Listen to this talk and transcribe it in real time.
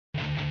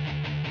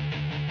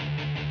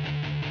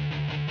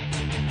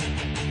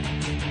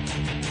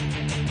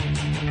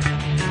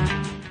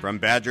From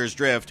Badger's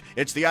Drift,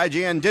 it's the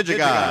IGN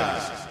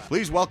DigiGuys.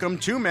 Please welcome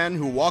two men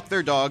who walk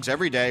their dogs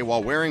every day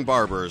while wearing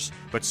barbers,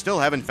 but still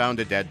haven't found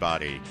a dead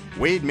body.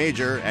 Wade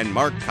Major and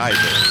Mark Kaiser.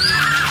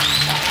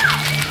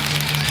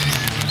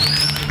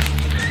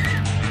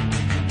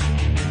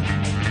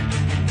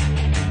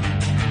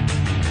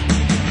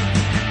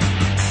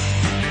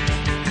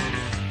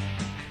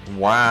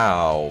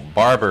 Wow,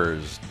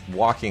 barbers,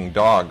 walking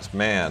dogs,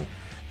 man.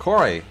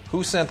 Corey,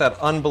 who sent that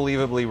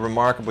unbelievably,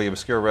 remarkably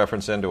obscure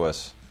reference into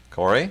us?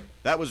 Corey?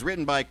 That was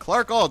written by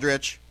Clark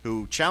Aldrich,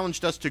 who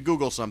challenged us to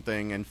Google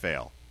something and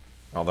fail.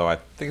 Although I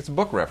think it's a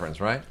book reference,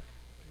 right?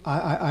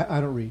 I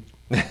don't read.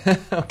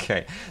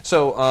 Okay.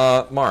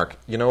 So, Mark,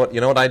 you know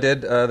what I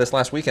did this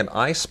last weekend?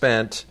 I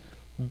spent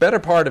better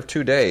part of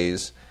 2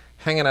 days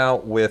hanging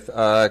out with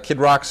Kid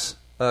Rock's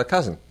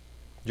cousin.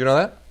 Did you know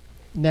that?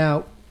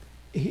 Now,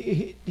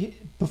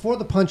 before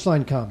the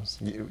punchline comes,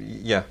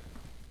 yeah.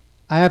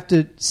 I have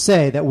to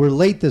say that we're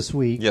late this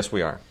week. Yes,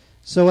 we are.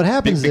 So what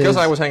happens because is...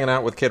 I was hanging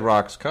out with Kid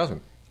Rock's cousin.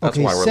 That's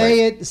okay, why we're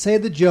late. Say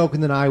the joke,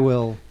 and then I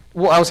will...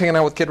 Well, I was hanging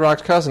out with Kid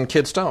Rock's cousin,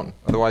 Kid Stone,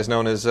 otherwise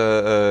known as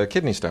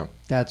Kidney Stone.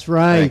 That's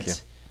right. Thank you.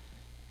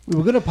 We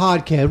were going to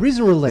podcast. The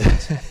reason we're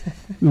late,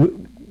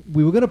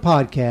 we were going to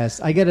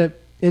podcast. I get an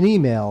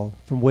email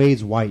from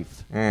Wade's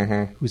wife,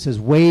 who says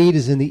Wade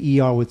is in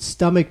the ER with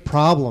stomach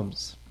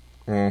problems.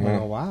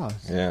 Oh, wow.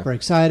 Yeah. Very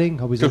exciting.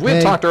 Hope he's okay. Because we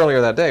had talked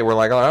earlier that day. We're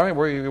like, all right,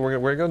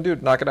 we're going to do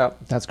it. Knock it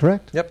out. That's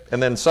correct. Yep.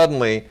 And then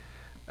suddenly...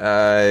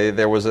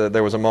 there was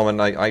a moment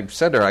I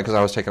said to her, because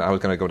I was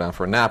going to go down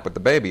for a nap with the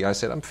baby. I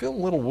said, I'm feeling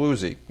a little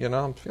woozy,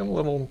 I'm feeling a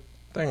little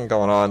thing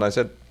going on. I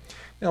said,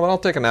 well, I'll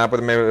take a nap with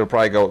it. Maybe it'll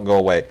probably go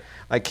away.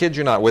 I kid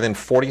you not, within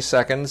 40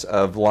 seconds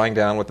of lying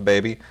down with the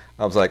baby,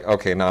 I was like,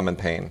 okay, now I'm in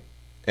pain.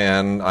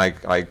 And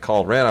I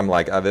called Ren. I'm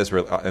like, this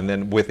really, and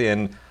then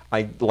within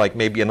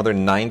maybe another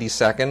 90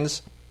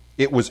 seconds,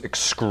 it was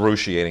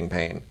excruciating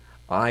pain.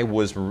 I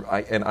was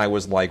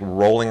like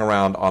rolling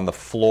around on the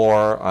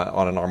floor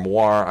on an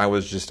armoire. I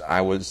was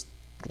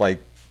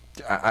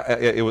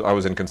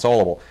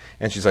inconsolable.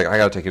 And she's like, I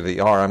got to take you to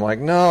the ER. I'm like,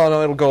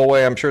 no, it'll go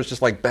away. I'm sure it's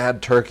just like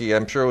bad turkey.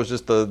 I'm sure it was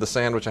just the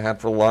sandwich I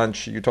had for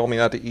lunch. You told me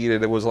not to eat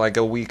it. It was like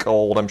a week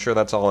old. I'm sure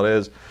that's all it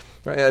is.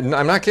 And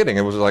I'm not kidding.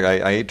 It was like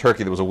I ate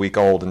turkey that was a week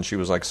old, and she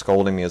was like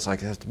scolding me. It's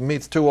like,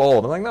 meat's too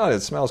old. I'm like, no,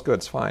 it smells good.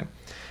 It's fine.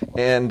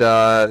 And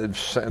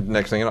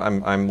next thing you know,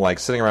 I'm like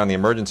sitting around the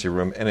emergency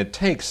room, and it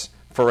takes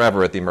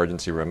forever at the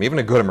emergency room, even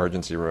a good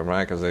emergency room,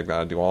 right? Because they've got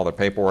to do all their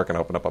paperwork and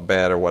open up a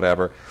bed or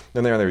whatever.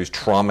 Then there are these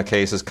trauma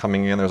cases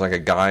coming in. There's like a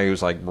guy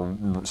who's like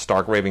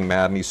stark raving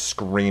mad, and he's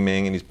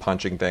screaming and he's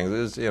punching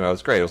things.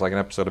 It's great. It was like an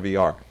episode of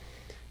ER.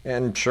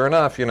 And sure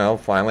enough,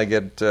 finally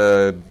get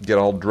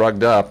all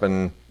drugged up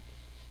and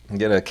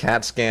get a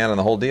CAT scan and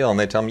the whole deal, and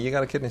they tell me you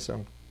got a kidney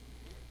stone.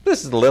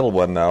 This is the little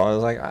one, though. I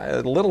was like,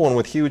 a little one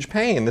with huge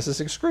pain. This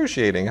is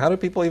excruciating. How do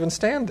people even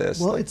stand this?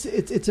 Well, it's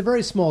a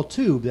very small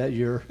tube that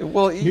your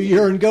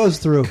urine goes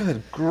through.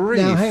 Good grief.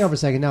 Now, hang on for a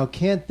second. Now,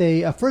 can't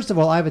they... first of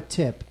all, I have a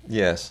tip.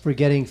 Yes. For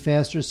getting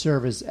faster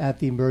service at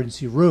the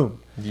emergency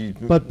room.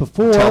 But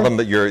before... Tell them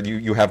that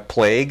you have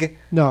plague?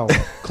 No,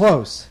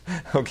 close.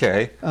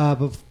 Okay.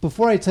 But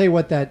before I tell you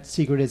what that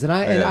secret is, and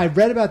I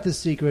read about this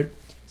secret,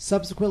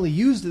 subsequently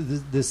used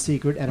this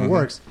secret, and it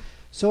works.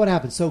 So what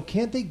happens? So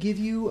can't they give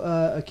you?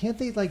 Can't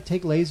they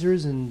take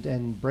lasers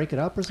and break it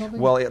up or something?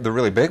 Well, the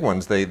really big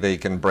ones they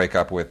can break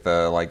up with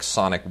like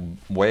sonic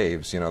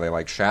waves.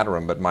 They shatter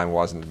them, but mine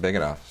wasn't big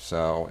enough.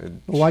 So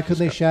why couldn't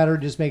they shatter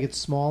and just make it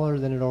smaller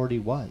than it already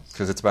was?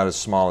 Because it's about as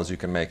small as you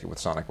can make it with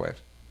sonic waves.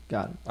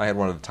 Got it. I had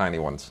one of the tiny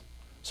ones,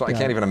 so I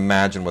can't even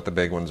imagine what the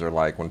big ones are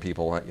like when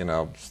people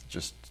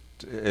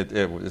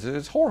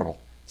it's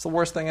horrible. It's the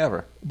worst thing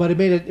ever. But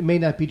it may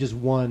not be just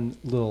one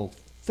little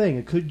thing.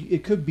 It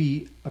could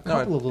be a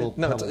couple of little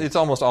pebbles. It's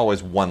almost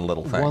always one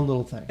little thing. One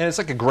little thing. And it's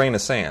like a grain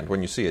of sand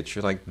when you see it.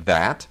 You're like,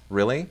 that?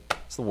 Really?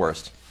 It's the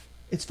worst.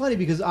 It's funny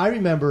because I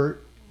remember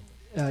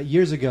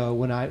years ago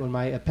when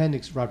my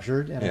appendix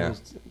ruptured and I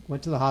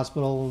went to the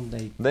hospital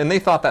and they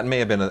thought that may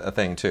have been a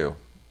thing too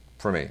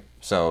for me.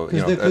 So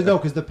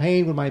because the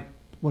pain when my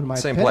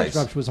appendix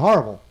rupture was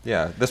horrible.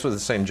 Yeah, this was the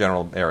same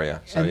general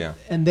area. So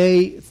and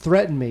they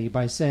threatened me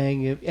by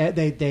saying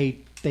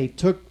they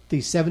took the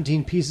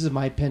 17 pieces of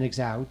my appendix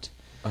out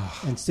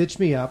and stitched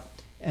me up.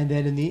 And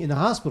then in the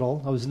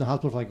hospital, I was in the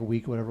hospital for like a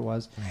week, whatever it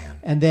was. Man.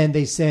 And then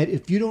they said,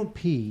 if you don't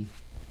pee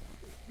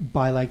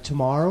by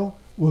tomorrow,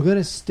 we're going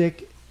to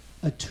stick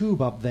a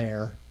tube up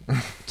there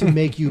to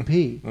make you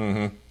pee.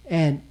 Mm-hmm.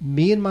 And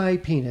me and my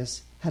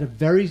penis had a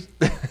very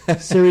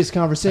serious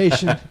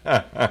conversation.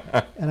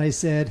 And I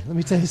said, let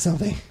me tell you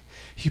something.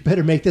 You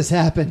better make this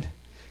happen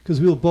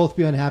because we will both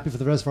be unhappy for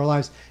the rest of our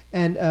lives.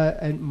 And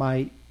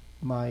my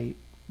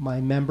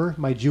member,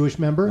 my Jewish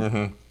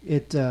member,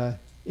 it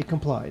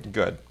complied.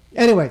 Good.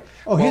 Anyway,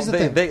 here's the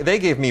thing. They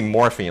gave me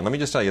morphine. Let me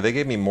just tell you, they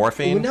gave me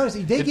morphine. Well,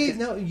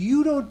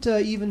 you don't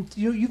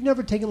you've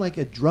never taken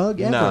a drug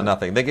ever. No,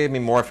 nothing. They gave me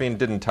morphine,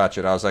 didn't touch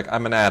it. I was like,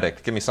 I'm an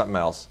addict. Give me something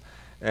else.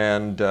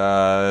 And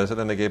so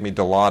then they gave me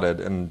Dilaudid,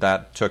 and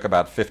that took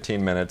about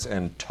 15 minutes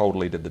and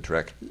totally did the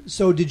trick.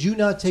 So did you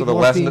not take So the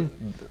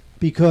morphine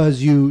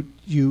because you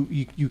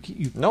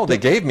No, they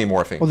gave me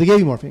morphine. Oh, they gave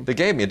you morphine. They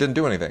gave me. It didn't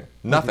do anything.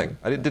 Nothing.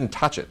 I didn't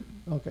touch it.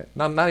 Okay.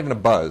 Not even a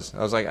buzz. I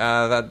was like,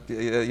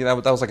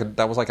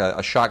 that was like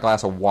a shot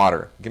glass of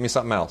water. Give me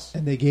something else.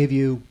 And they gave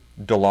you,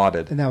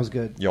 Dilaudid. and that was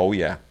good. Oh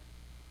yeah.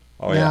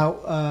 Oh yeah.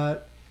 Now,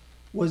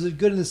 was it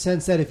good in the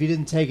sense that if you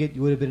didn't take it,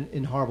 you would have been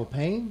in horrible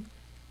pain,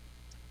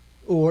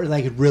 or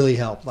like it really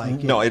helped?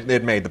 Like No,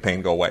 it made the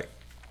pain go away.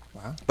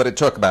 Wow. But it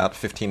took about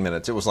 15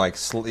 minutes. It was like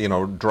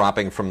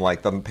dropping from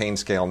like the pain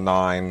scale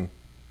 9,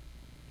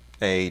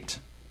 8,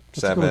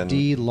 7.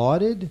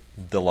 Dilaudid.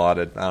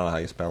 Dilaudid. I don't know how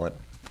you spell it.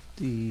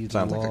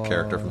 Sounds like a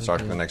character from Star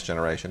Trek: The Next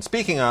Generation.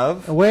 Speaking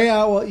of,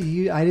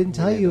 I didn't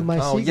tell you my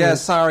secret. Oh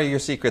yes, sorry, your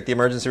secret, the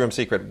emergency room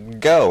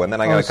secret. Go, and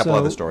then I got a couple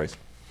other stories.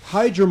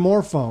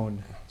 Hydromorphone.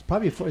 It's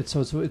probably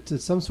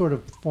it's some sort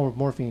of form of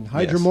morphine.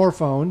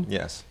 Hydromorphone.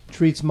 Yes.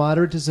 Treats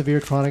moderate to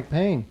severe chronic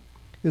pain.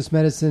 This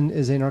medicine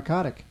is a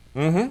narcotic.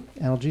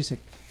 Mm-hmm. Analgesic.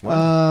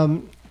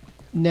 Wow.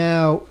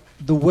 Now,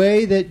 the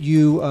way that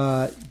you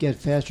get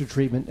faster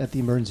treatment at the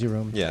emergency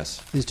room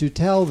Yes. is to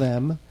tell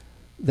them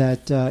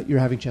that you're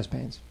having chest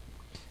pains,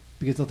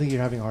 because they'll think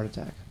you're having a heart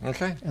attack,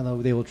 Okay.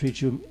 and they will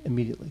treat you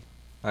immediately.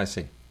 I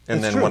see.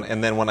 And That's then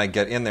true. when I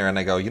get in there and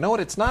I go, you know what?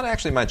 It's not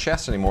actually my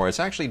chest anymore. It's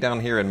actually down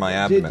here in my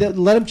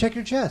abdomen. Let them check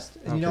your chest.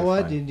 And you Okay, know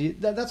what? fine.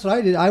 That's what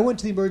I did. I went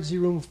to the emergency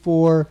room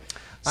for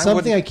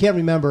something I can't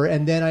remember,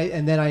 and then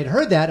I had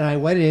heard that, and I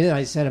went in and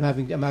I said, I'm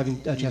having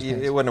chest pains.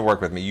 It wouldn't have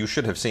worked with me. You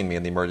should have seen me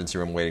in the emergency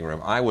room waiting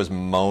room. I was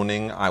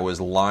moaning. I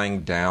was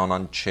lying down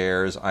on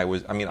chairs. I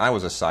was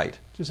a sight.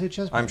 Just say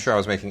chest pains. I'm sure I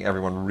was making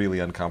everyone really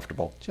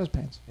uncomfortable. Chest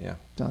pains. Yeah.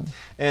 Done.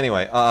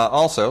 Anyway,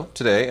 also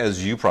today,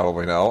 as you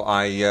probably know,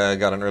 I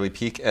got an early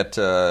peek at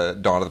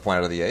Dawn of the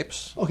Planet of the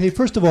Apes. Okay,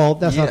 first of all,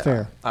 that's not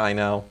fair, I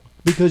know.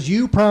 because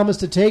you promised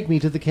to take me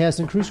to the cast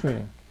and crew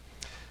screening.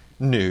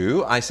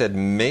 No, I said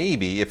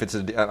maybe if it's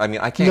I mean,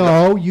 I can't.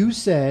 No, you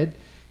said.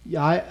 You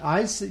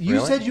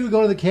Really? said you would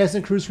go to the cast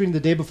and crew screening the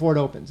day before it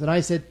opens, and I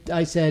said.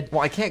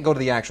 Well, I can't go to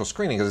the actual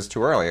screening because it's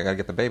too early. I got to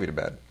get the baby to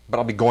bed. But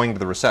I'll be going to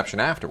the reception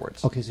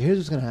afterwards. Okay, so here's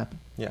what's going to happen.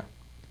 Yeah.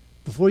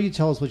 Before you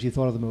tell us what you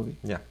thought of the movie,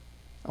 Yeah.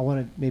 I want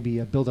to maybe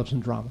build up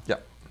some drama. Yeah.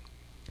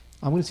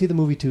 I'm going to see the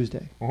movie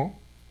Tuesday, Mhm.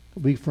 a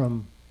week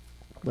from,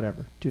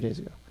 whatever, 2 days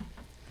ago,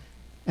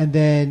 and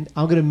then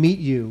I'm going to meet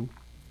you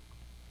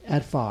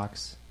at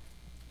Fox,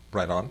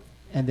 Right on.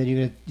 and then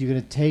you're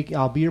gonna take.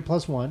 I'll be your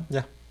plus one.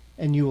 Yeah.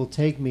 And you will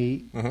take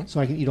me Mhm.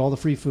 so I can eat all the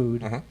free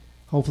food. Mhm.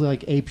 Hopefully,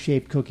 like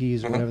ape-shaped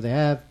cookies or Mhm. whatever they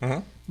have,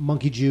 Mhm.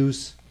 monkey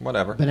juice,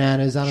 Whatever.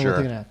 bananas. I don't know Sure. what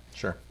they're gonna have.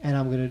 Sure. And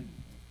I'm gonna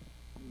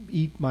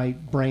eat my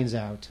brains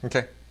out.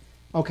 Okay.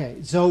 Okay,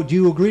 so do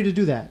you agree to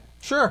do that?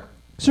 Sure.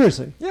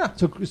 Seriously? Yeah,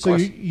 So of so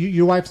course.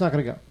 your wife's not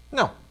gonna go.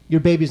 No. Your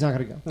baby's not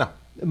gonna go. No.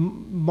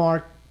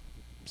 Mark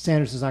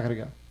Sanders is not gonna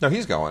go. No,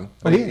 he's going. Oh,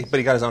 But, he is? but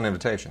he got his own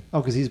invitation. Oh,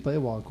 because of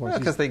course.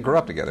 Because they grew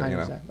up together, I you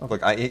know. understand.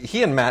 Okay. Look,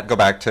 he and Matt go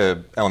back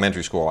to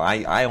elementary school.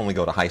 I only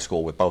go to high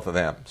school with both of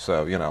them.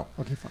 So, you know,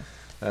 Okay, fine.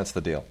 that's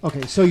the deal.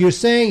 Okay, so you're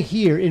saying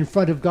here in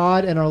front of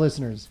God and our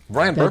listeners,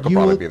 Ryan that Burke will you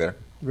probably be there.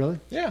 Really?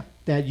 Yeah.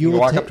 That You you will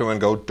walk ta- up to him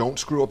and go, don't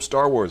screw up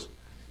Star Wars.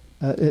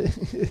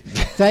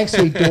 Thanks,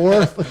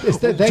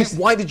 Dwarf. Thanks.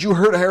 Why did you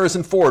hurt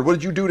Harrison Ford? What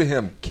did you do to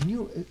him? Can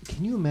you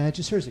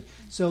imagine? Seriously,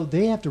 so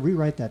they have to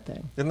rewrite that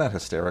thing. Isn't that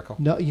hysterical?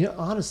 No,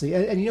 honestly,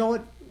 and you know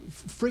what?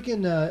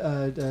 Freaking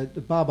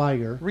Bob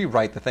Iger.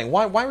 Rewrite the thing.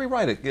 Why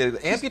rewrite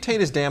it? Amputate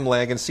his damn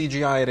leg and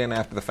CGI it in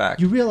after the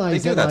fact. You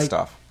realize they do that like,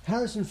 stuff.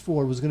 Harrison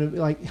Ford was going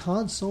to like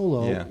Han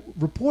Solo. Yeah.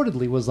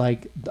 Reportedly, was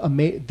like the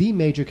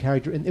major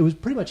character, and it was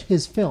pretty much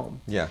his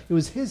film. Yeah. It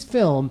was his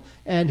film,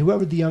 and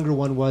whoever the younger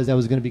one was, that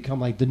was going to become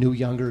like the new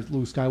younger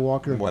Luke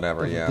Skywalker.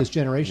 Whatever. of Yeah. This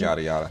generation.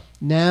 Yada yada.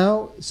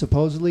 Now,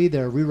 supposedly,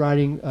 they're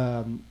rewriting.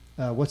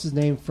 What's his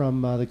name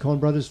from the Coen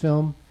Brothers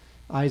film?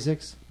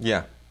 Isaacs.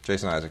 Yeah.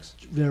 Jason Isaacs.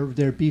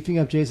 They're beefing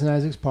up Jason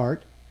Isaacs'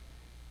 part.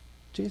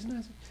 Jason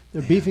Isaacs.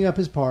 They're beefing up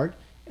his part,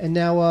 and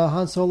now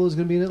Han Solo is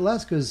going to be in it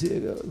less because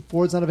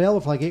Ford's not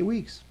available for like 8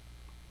 weeks.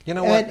 You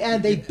know what?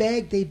 And they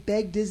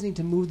begged Disney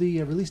to move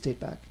the release date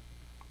back.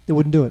 They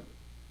wouldn't do it.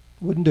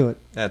 Wouldn't do it.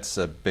 That's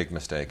a big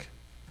mistake.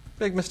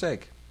 Big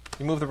mistake.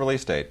 You move the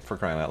release date, for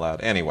crying out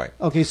loud. Anyway.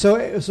 Okay, so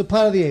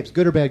Planet of the Apes,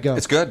 good or bad? Go.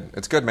 It's good.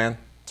 It's good, man.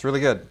 It's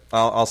really good.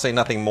 I'll say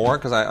nothing more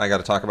because I got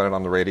to talk about it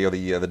on the radio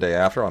the day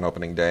after on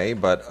opening day.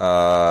 But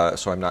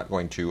so I'm not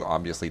going to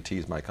obviously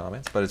tease my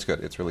comments. But it's good.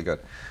 It's really good.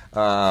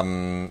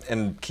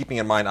 And keeping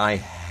in mind, I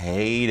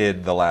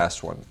hated the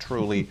last one.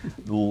 Truly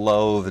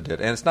loathed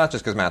it. And it's not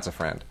just because Matt's a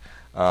friend.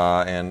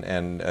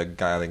 And a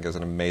guy I think is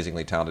an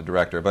amazingly talented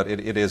director. But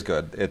it is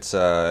good. It's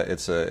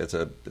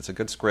a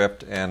good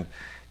script, and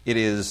it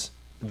is.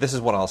 This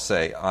is what I'll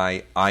say.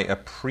 I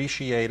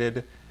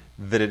appreciated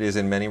that it is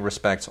in many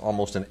respects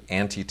almost an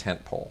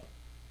anti-tent pole.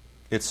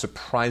 It's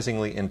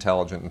surprisingly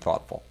intelligent and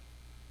thoughtful.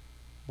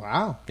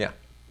 Wow. Yeah.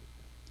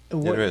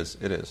 What- It is.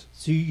 It is.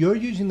 So you're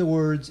using the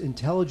words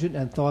intelligent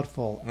and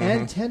thoughtful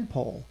and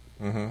tentpole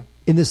Mm-hmm.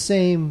 in the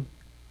same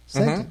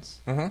sentence.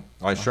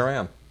 I sure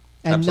am.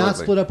 And Absolutely. not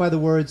split up by the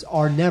words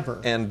 "are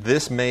never." And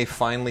this may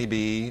finally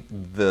be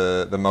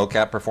the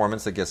mocap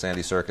performance that gets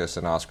Andy Serkis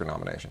an Oscar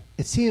nomination.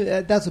 It seems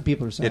that's what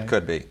people are saying. It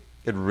could be.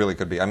 It really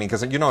could be. I mean,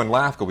 because, in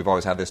LAFCO, we've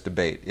always had this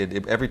debate.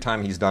 Every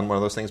time he's done one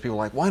of those things, people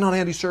are like, why not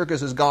Andy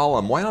Serkis as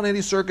Gollum? Why not Andy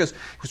Serkis? He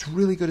was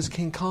really good as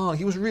King Kong.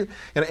 He was really...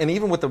 And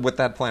even with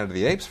that Planet of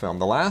the Apes film,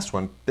 the last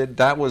one,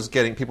 that was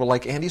getting people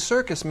like, Andy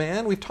Serkis,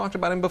 man, we've talked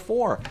about him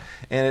before.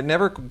 And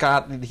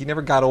he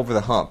never got over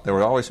the hump. There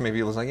were always some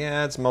people like,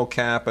 yeah, it's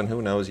mocap and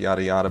who knows,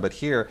 yada, yada. But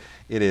here,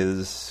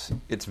 it's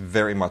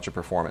very much a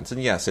performance.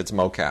 And yes, it's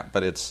mocap,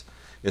 but it's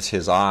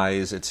his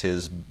eyes, it's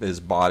his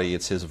body,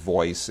 it's his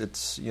voice.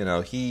 It's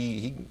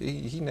he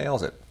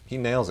nails it. He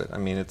nails it. I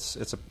mean, it's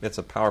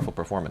a powerful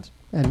performance.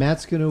 And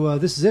Matt's going to.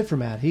 This is it for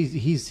Matt.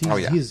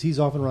 He's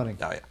off and running.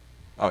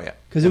 Oh yeah.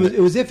 Because it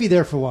was iffy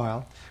there for a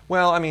while.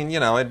 Well, I mean,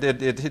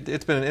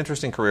 it's been an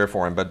interesting career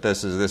for him, but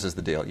this is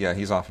the deal. Yeah,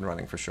 he's off and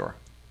running for sure.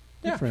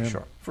 Yeah,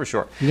 for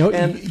sure. You know what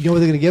they're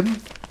going to give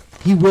him?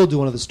 He will do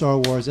one of the Star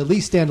Wars, at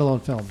least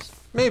standalone films.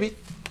 Maybe.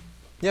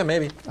 Yeah,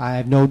 maybe. I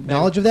have no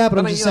knowledge of that, but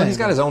I'm just saying. He's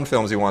got his own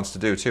films he wants to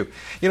do, too.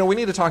 We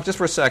need to talk just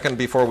for a second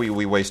before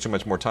we waste too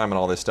much more time on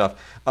all this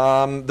stuff.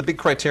 The big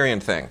Criterion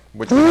thing,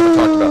 which we haven't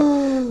talked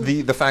about.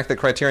 The fact that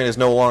Criterion is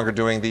no longer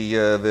doing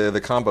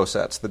the combo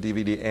sets, the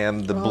DVD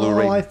and the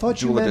Blu-ray I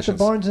thought you meant editions.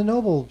 the Barnes &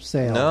 Noble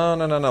sale.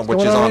 No, which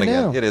is on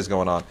again. It is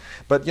going on.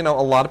 But, a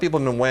lot of people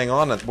have been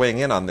weighing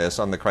in on this,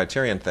 on the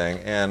Criterion thing,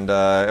 and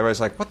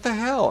everybody's like, what the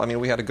hell? I mean,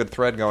 we had a good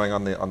thread going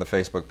on the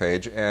Facebook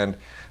page, and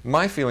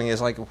my feeling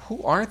is like,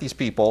 who are these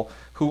people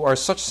who are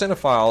such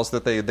cinephiles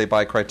that they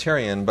buy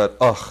Criterion, but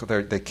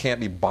they can't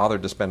be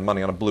bothered to spend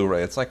money on a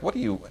Blu-ray? It's like,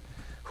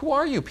 who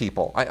are you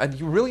people?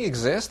 You really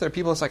exist? There are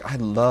people that's like, I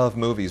love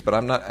movies, but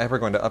I'm not ever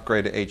going to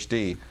upgrade to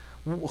HD.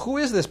 Who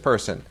is this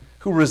person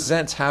who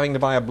resents having to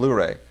buy a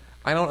Blu-ray?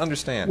 I don't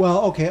understand.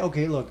 Well,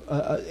 okay, look,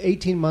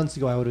 18 months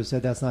ago I would have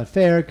said that's not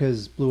fair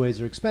because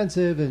Blu-rays are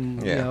expensive,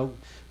 and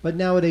but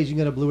nowadays you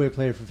can get a Blu-ray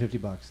player for $50.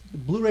 The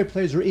Blu-ray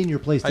players are in your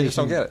PlayStation 3. I just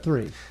don't get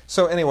it.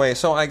 So anyway,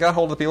 I got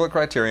hold of the people at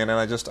Criterion,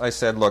 and I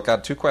said, look,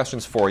 got two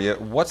questions for you.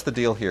 What's the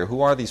deal here? Who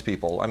are these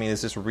people? I mean,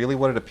 is this really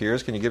what it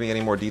appears? Can you give me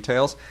any more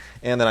details?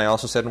 And then I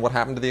also said, what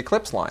happened to the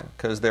Eclipse line?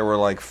 Because there were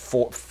like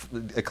 4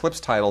 Eclipse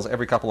titles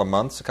every couple of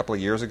months, a couple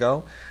of years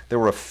ago. There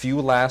were a few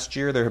last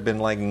year. There have been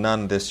like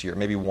none this year,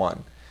 maybe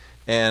one.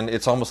 And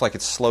it's almost like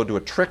it's slowed to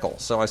a trickle.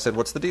 So I said,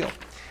 what's the deal?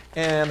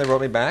 And they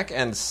wrote me back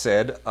and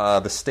said,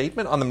 the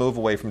statement on the move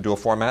away from dual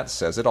format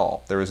says it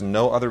all. There is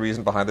no other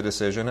reason behind the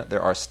decision.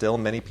 There are still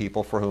many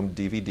people for whom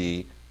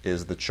DVD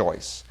is the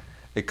choice.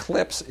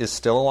 Eclipse is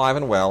still alive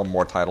and well,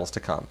 more titles to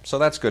come. So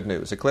that's good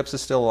news. Eclipse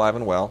is still alive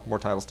and well, more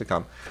titles to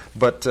come.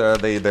 But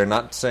they're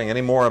not saying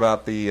any more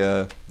about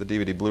the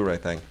DVD Blu-ray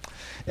thing.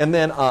 And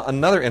then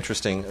another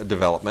interesting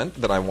development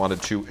that I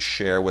wanted to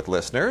share with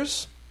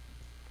listeners.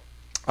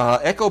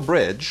 Echo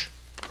Bridge,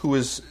 who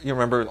is, you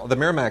remember, the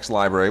Miramax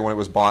library when it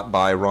was bought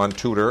by Ron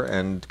Tudor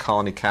and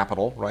Colony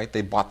Capital, right?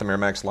 They bought the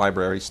Miramax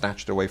library,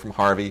 snatched it away from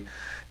Harvey.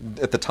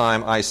 At the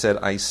time, I said,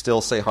 I still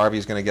say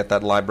Harvey's going to get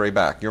that library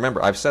back. You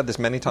remember, I've said this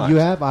many times. You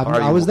have?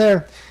 I was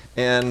there.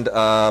 And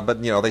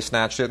but they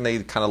snatched it and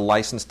they kind of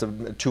licensed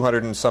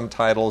 200 and some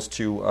titles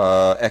to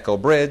Echo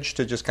Bridge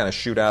to just kind of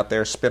shoot out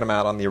there, spit them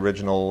out on the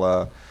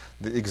original.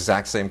 The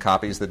exact same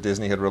copies that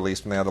Disney had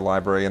released from the other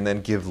library, and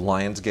then give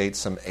Lionsgate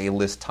some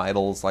A-list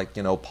titles like,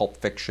 Pulp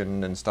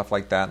Fiction and stuff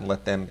like that, and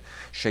let them,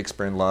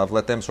 Shakespeare in Love,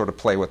 let them sort of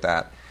play with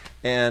that.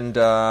 And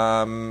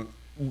then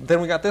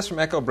we got this from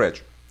Echo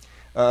Bridge,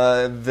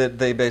 that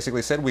they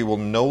basically said, we will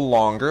no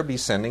longer be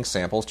sending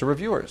samples to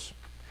reviewers.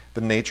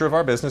 The nature of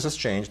our business has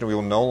changed, and we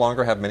will no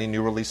longer have many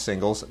new release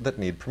singles that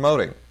need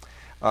promoting.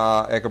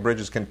 Echo Bridge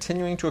is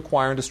continuing to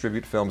acquire and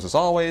distribute films as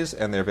always,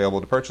 and they're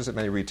available to purchase at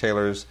many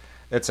retailers,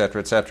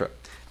 etc., etc.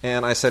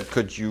 And I said,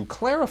 could you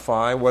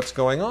clarify what's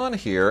going on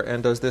here,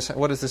 and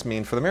what does this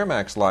mean for the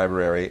Miramax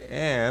library?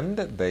 And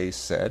they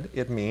said,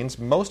 it means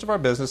most of our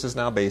business is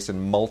now based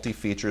in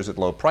multi-features at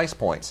low price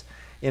points,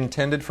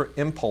 intended for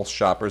impulse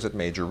shoppers at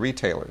major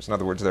retailers. In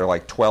other words, there are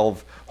like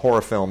 12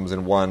 horror films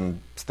in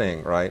one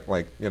thing, right?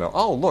 Like,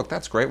 oh, look,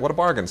 that's great, what a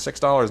bargain,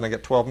 $6 and I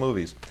get 12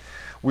 movies.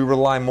 We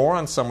rely more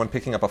on someone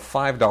picking up a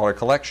 $5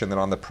 collection than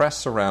on the press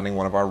surrounding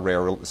one of our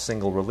rare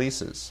single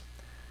releases.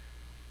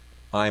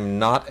 I'm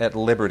not at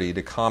liberty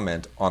to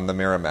comment on the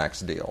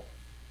Miramax deal.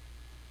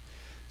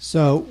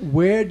 So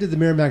where did the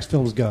Miramax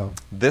films go?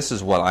 This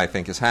is what I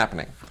think is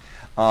happening.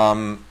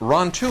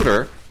 Ron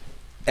Tudor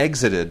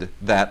exited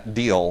that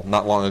deal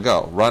not long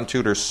ago. Ron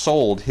Tudor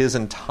sold his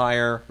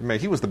entire...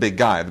 he was the big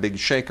guy, the big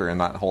shaker in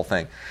that whole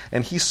thing.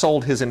 And he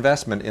sold his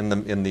investment in the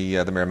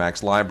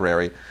Miramax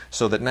library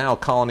so that now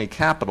Colony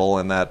Capital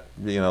and that,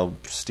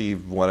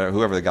 Steve,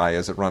 whoever the guy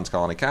is that runs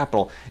Colony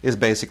Capital, is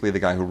basically the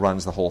guy who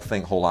runs the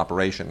whole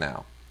operation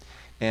now.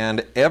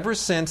 And ever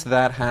since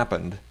that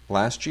happened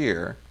last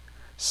year,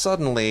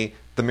 suddenly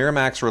the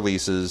Miramax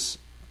releases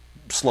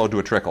slowed to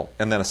a trickle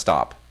and then a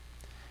stop.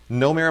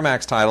 No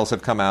Miramax titles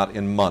have come out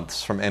in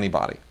months from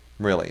anybody,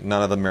 really.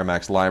 None of the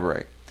Miramax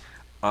library.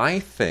 I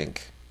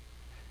think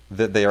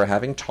that they are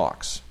having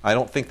talks. I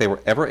don't think they were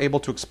ever able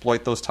to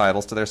exploit those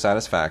titles to their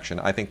satisfaction.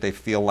 I think they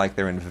feel like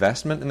their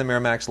investment in the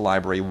Miramax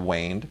library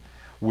waned,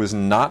 was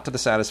not to the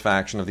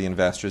satisfaction of the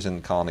investors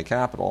in Colony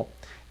Capital,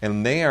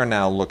 and they are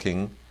now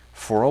looking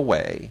for a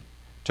way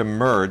to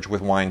merge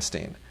with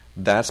Weinstein.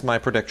 That's my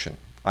prediction.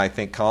 I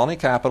think Colony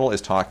Capital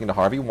is talking to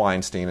Harvey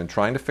Weinstein and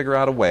trying to figure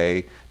out a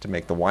way to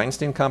make the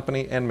Weinstein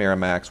Company and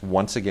Miramax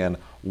once again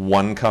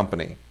one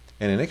company.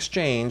 And in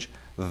exchange,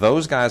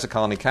 those guys at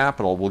Colony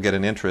Capital will get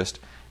an interest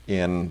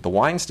in the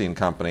Weinstein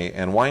Company,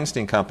 and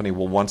Weinstein Company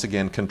will once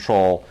again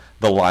control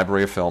the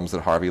library of films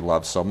that Harvey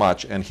loves so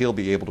much, and he'll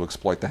be able to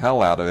exploit the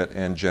hell out of it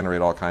and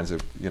generate all kinds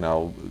of,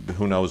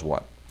 who knows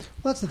what.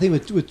 Well, that's the thing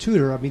with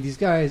Tudor. I mean, these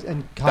guys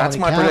and Colony That's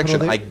my Capital,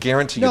 prediction. I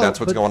guarantee you that's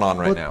what's going on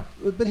right now.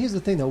 But here's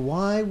the thing, though.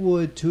 Why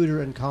would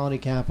Tudor and Colony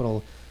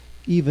Capital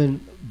even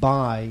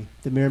buy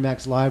the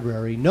Miramax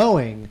library,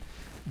 knowing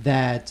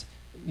that,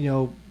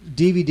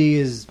 DVD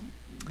is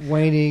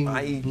waning,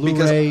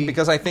 Blu-ray?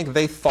 Because I think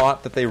they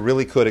thought that they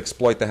really could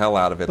exploit the hell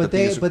out of it. But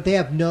they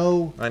have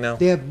no. I know.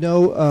 They have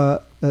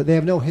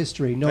no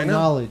history, no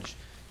knowledge,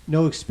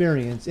 no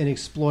experience in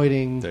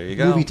exploiting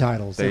movie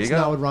titles. That's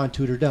not what Ron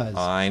Tudor does.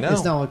 I know.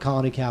 It's not what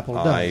Colony Capital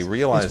does. I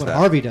realize it's what that.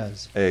 Harvey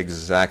does.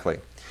 Exactly.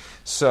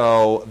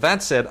 So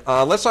that said,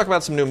 let's talk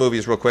about some new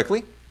movies real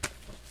quickly.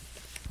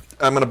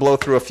 I'm going to blow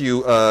through a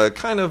few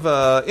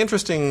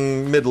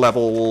interesting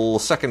mid-level,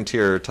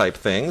 second-tier type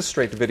things,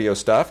 straight-to-video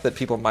stuff that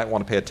people might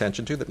want to pay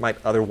attention to that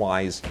might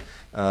otherwise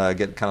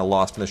get kind of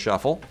lost in the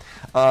shuffle.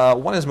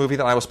 One is a movie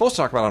that I was supposed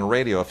to talk about on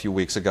radio a few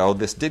weeks ago.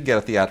 This did get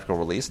a theatrical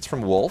release. It's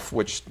from Wolf,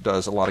 which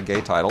does a lot of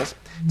gay titles.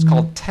 It's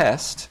called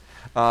Test.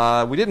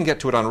 We didn't get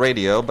to it on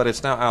radio, but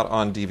it's now out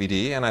on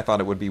DVD, and I thought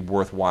it would be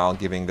worthwhile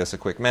giving this a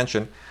quick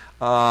mention.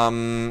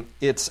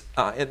 It's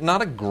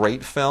not a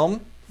great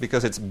film,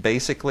 because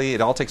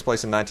it all takes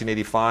place in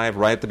 1985,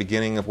 right at the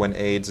beginning of when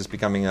AIDS is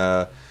becoming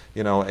a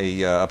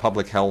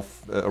public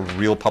health, a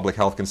real public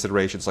health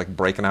consideration. It's like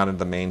breaking out into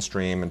the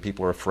mainstream, and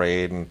people are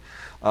afraid, and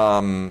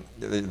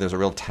there's a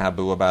real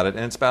taboo about it.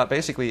 And it's about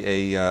basically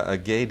a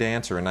gay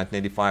dancer in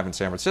 1985 in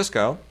San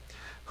Francisco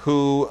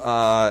who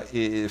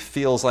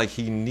feels like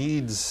he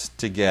needs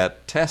to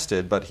get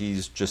tested, but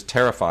he's just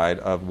terrified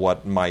of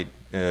what might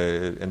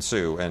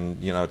ensue. And,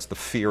 it's the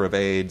fear of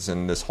AIDS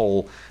and this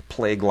whole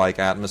plague-like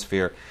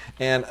atmosphere.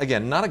 And,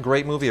 again, not a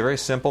great movie, a very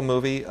simple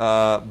movie,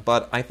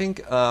 but I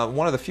think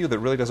one of the few that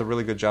really does a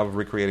really good job of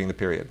recreating the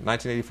period.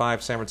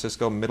 1985, San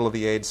Francisco, middle of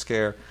the AIDS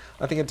scare.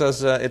 I think it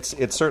does.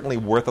 It's certainly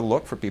worth a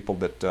look for people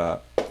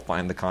that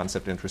find the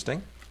concept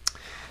interesting.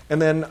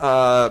 And then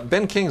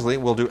Ben Kingsley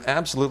will do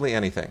absolutely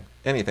anything.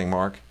 Anything,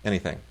 Mark.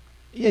 Anything.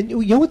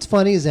 Yeah, what's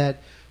funny is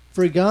that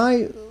for a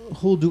guy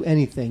who'll do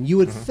anything, you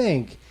would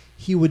think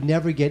he would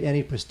never get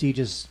any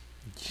prestigious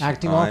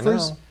acting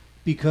offers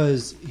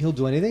because he'll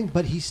do anything,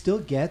 but he still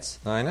gets.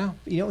 I know.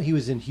 He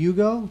was in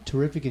Hugo,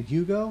 terrific in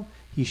Hugo.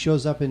 He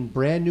shows up in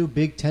brand new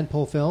big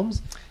tentpole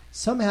films.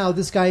 Somehow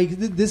this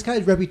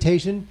guy's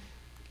reputation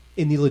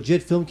in the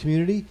legit film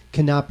community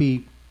cannot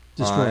be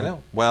destroyed. I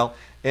know. Well,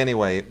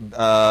 anyway,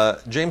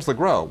 James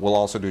LeGros will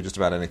also do just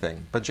about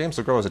anything, but James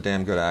LeGros is a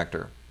damn good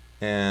actor.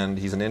 And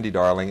he's an indie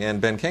darling,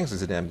 and Ben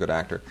Kingsley's a damn good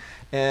actor.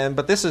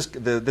 But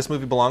this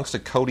movie belongs to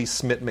Cody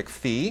Smith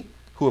McPhee,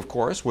 who, of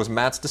course, was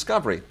Matt's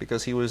discovery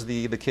because he was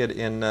the kid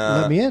in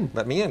Let Me In.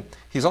 Let Me In.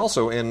 He's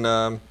also in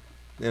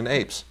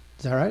Apes.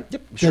 Is that right?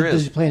 Yep, sure is.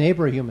 Does he play an ape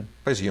or a human?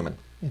 Plays a human.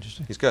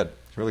 Interesting. He's good.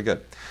 He's really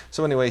good.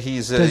 So anyway,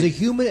 does a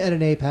human and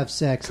an ape have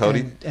sex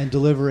and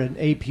deliver an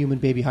ape-human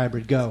baby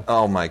hybrid? Go.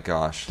 Oh my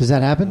gosh. Does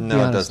that happen?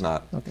 No, it does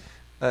not. Okay.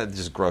 That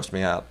just grossed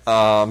me out.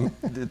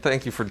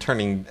 Thank you for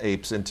turning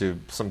apes into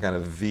some kind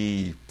of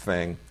V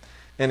thing.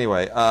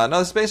 Anyway, no,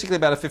 this is basically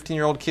about a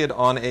 15-year-old kid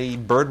on a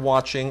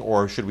bird-watching,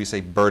 or should we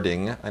say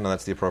birding, I know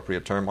that's the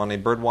appropriate term, on a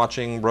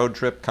bird-watching road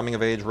trip,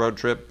 coming-of-age road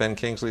trip. Ben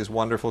Kingsley is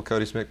wonderful.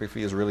 Cody Smith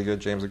McPhee is really good.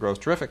 James LeGros is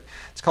terrific.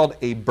 It's called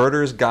A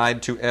Birder's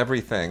Guide to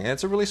Everything, and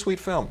it's a really sweet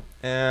film.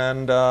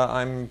 And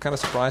I'm kind of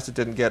surprised it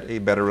didn't get a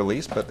better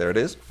release, but there it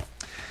is.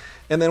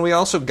 And then we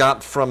also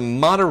got from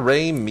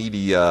Monterey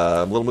Media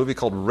a little movie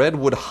called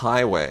Redwood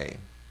Highway,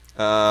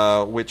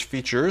 which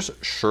features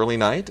Shirley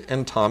Knight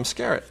and Tom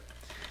Skerritt.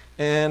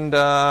 And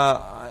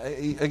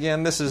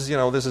again, this is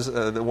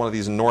one of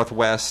these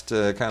Northwest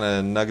kind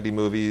of nuggety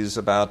movies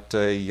about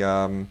this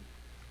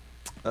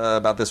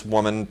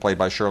woman played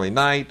by Shirley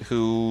Knight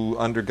who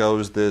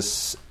undergoes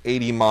this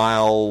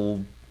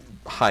 80-mile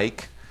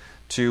hike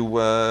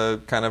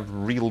to kind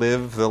of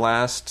relive the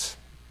last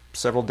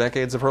several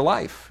decades of her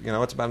life.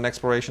 It's about an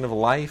exploration of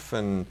life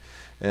and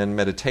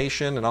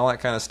meditation and all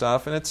that kind of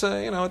stuff. And it's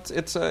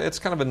it's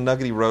kind of a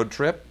nuggety road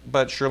trip.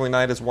 But Shirley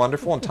Knight is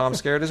wonderful and Tom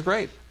Skerritt is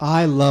great.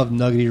 I love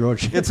nuggety road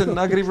trips. It's a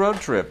nuggety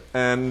road trip,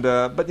 and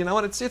but you know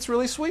what? It's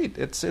really sweet.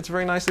 It's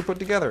very nicely put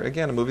together.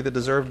 Again, a movie that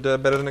deserved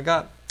better than it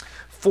got.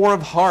 Four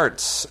of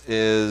Hearts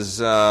is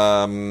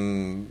a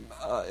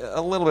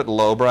little bit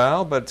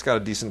lowbrow, but it's got a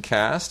decent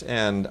cast,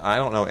 and I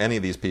don't know any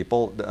of these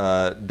people.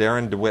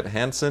 Darren DeWitt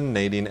Henson,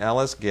 Nadine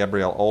Ellis,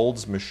 Gabrielle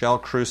Olds, Michelle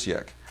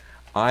Krusiek.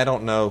 I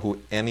don't know who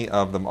any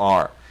of them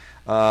are.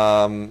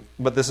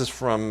 But this is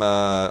from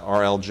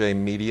RLJ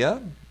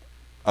Media.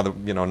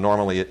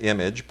 Normally at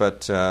Image,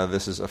 but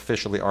this is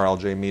officially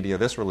RLJ Media,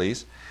 this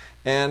release.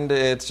 And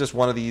it's just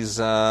one of these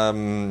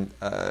kind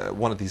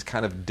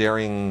of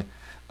daring,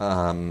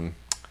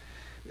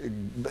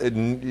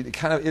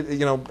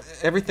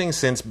 everything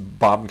since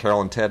Bob and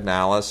Carol and Ted and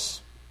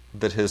Alice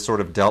that has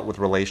sort of dealt with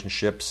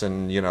relationships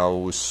and,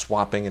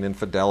 swapping and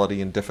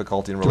infidelity and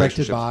difficulty in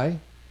relationships. Directed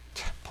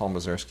by? Paul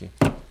Mazursky.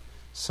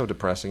 So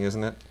depressing,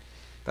 isn't it?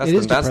 That's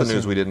the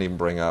news we didn't even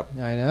bring up.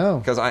 I know.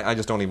 Because I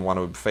just don't even want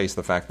to face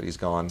the fact that he's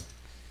gone.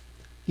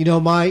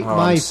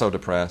 I'm so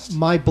depressed.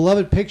 My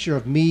beloved picture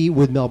of me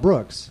with Mel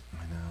Brooks.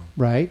 I know.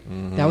 Right?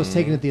 Mm-hmm. That was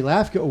taken at the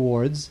LAFCA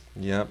Awards.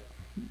 Yep.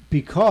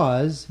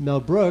 Because Mel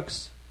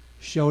Brooks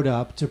showed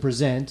up to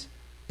present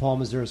Paul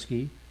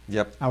Mazursky.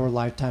 Yep. Our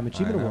Lifetime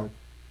Achievement Award.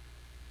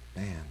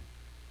 Man.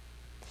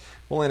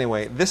 Well,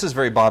 anyway, this is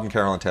very Bob and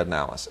Carol and Ted and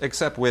Alice,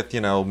 except with,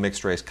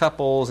 mixed-race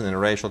couples and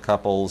interracial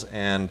couples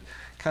and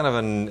kind of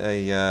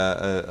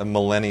a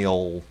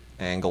millennial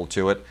angle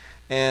to it.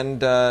 And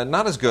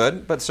not as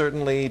good, but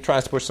certainly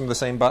tries to push some of the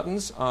same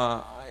buttons.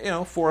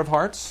 Four of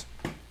Hearts.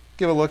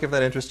 Give a look if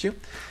that interests you.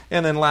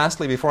 And then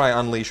lastly, before I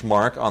unleash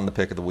Mark on the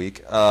pick of the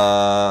week,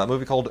 a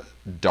movie called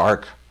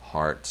Dark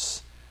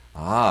Hearts.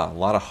 A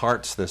lot of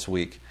hearts this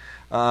week.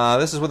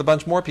 This is with a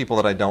bunch more people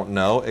that I don't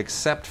know,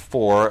 except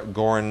for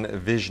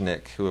Goran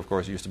Viznik, who, of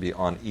course, used to be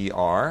on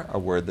ER, a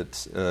word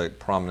that's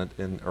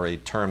prominent or a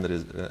term that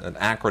is an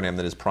acronym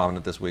that is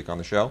prominent this week on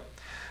the show.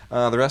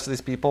 The rest of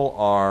these people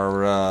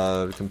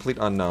are complete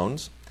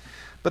unknowns.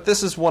 But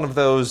this is one of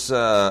those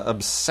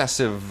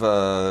obsessive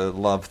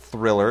love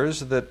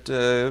thrillers that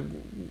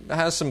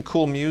has some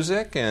cool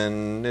music,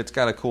 and it's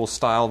got a cool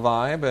style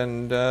vibe,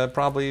 and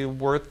probably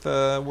worth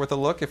a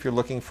look if you're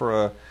looking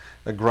for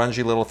a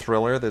grungy little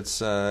thriller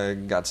that's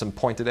got some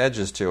pointed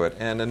edges to it,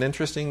 and an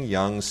interesting,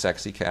 young,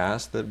 sexy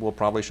cast that will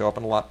probably show up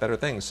in a lot better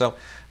things. So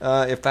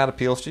if that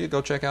appeals to you,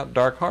 go check out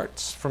Dark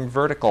Hearts from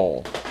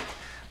Vertical.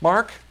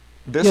 Mark?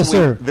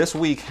 This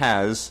week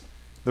has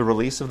the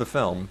release of the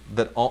film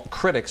that all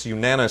critics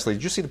unanimously...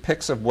 Did you see the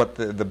pics of what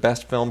the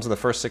best films in the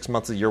first 6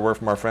 months of the year were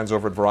from our friends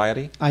over at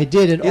Variety? I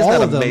did, and Isn't all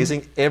that of them...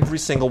 amazing? Every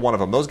single one of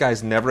them. Those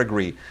guys never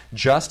agree.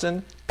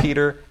 Justin,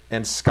 Peter,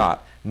 and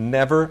Scott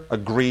never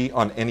agree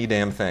on any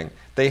damn thing.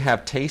 They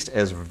have taste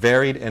as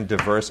varied and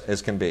diverse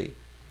as can be.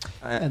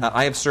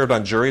 I have served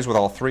on juries with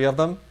all three of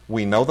them.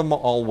 We know them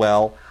all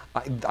well.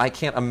 I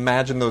can't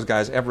imagine those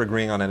guys ever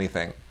agreeing on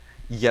anything.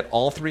 Yet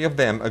all three of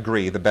them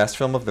agree the best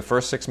film of the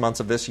first 6 months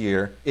of this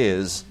year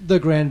is... The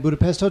Grand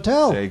Budapest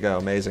Hotel. There you go.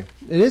 Amazing.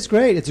 It is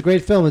great. It's a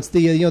great film. It's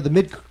the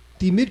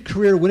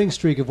mid-career winning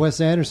streak of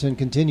Wes Anderson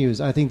continues.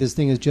 I think this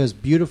thing is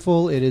just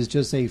beautiful. It is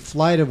just a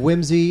flight of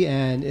whimsy,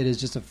 and it is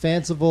just a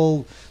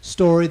fanciful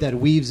story that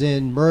weaves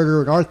in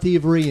murder and art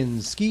thievery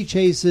and ski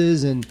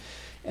chases and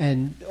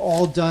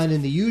all done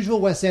in the usual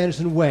Wes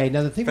Anderson way.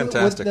 Now the thing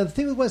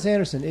with Wes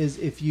Anderson is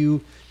if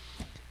you're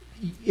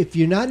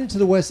not into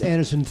the Wes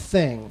Anderson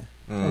thing,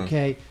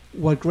 okay,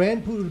 what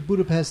Grand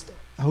Budapest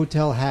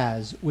Hotel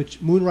has,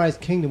 which Moonrise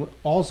Kingdom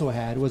also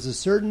had, was a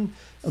certain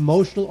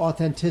emotional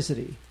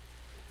authenticity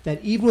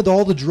that even with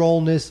all the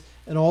drollness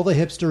and all the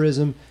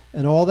hipsterism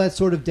and all that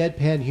sort of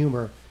deadpan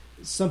humor,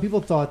 some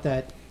people thought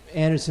that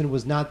Anderson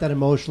was not that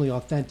emotionally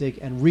authentic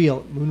and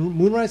real.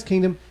 Moonrise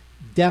Kingdom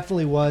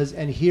definitely was,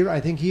 and here I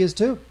think he is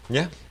too.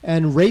 Yeah.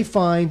 And Ralph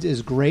Fiennes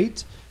is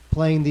great,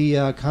 playing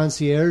the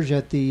concierge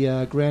at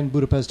the Grand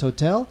Budapest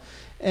Hotel,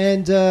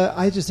 and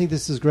I just think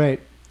this is great.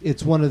 I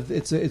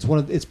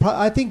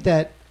think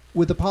that,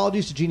 with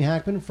apologies to Gene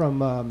Hackman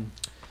from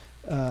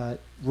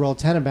Royal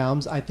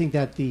Tenenbaums, I think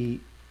that the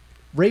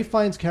Ralph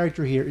Fiennes'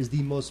 character here is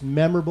the most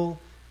memorable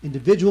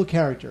individual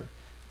character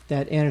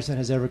that Anderson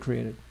has ever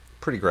created.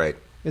 Pretty great.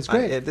 It's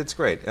great. It's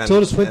great.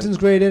 Tilda Swinton's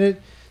great in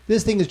it.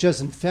 This thing is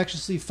just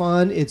infectiously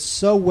fun. It's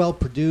so well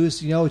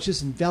produced. It's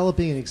just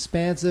enveloping and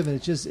expansive,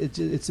 and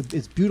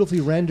it's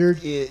beautifully rendered.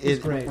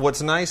 It's great.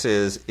 What's nice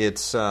is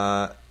it's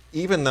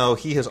even though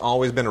he has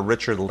always been a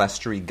Richard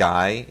Lestry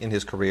guy in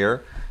his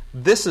career,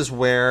 this is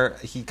where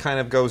he kind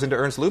of goes into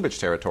Ernst Lubitsch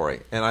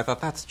territory, and I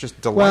thought that's just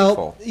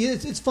delightful. Well,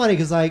 it's funny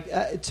because,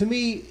 to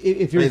me,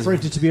 if you're referring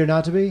to Be or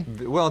Not to Be,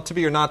 well, To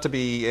Be or Not to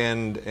Be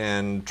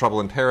and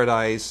Trouble in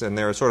Paradise, and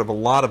there are sort of a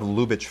lot of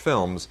Lubitsch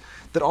films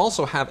that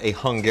also have a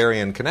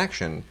Hungarian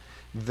connection.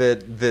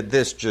 That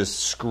this just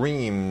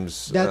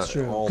screams. That's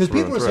true, because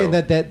people are saying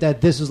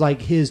that this is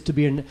like his To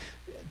Be or Not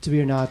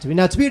to Be.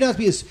 Now, To Be or Not to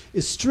Be is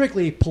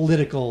strictly a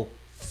political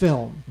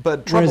film,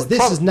 whereas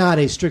this is not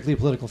a strictly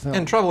political film.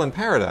 And Trouble in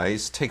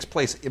Paradise takes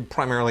place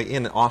primarily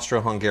in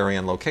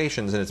Austro-Hungarian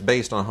locations, and it's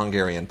based on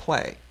Hungarian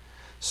play.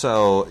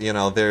 So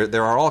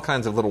there are all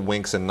kinds of little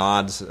winks and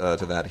nods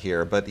to that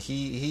here. But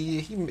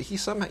he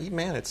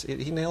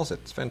nails it.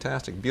 It's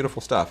fantastic,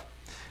 beautiful stuff,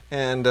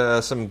 and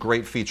some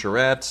great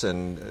featurettes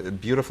and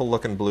beautiful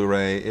looking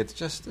Blu-ray. It's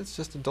just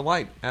a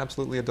delight,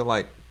 absolutely a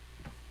delight.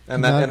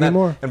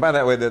 And by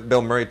that way, the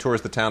Bill Murray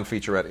Tours the Town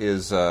featurette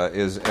is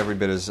every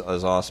bit as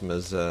awesome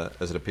as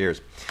it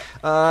appears.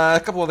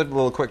 A couple other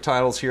little quick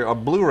titles here. A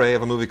Blu-ray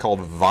of a movie called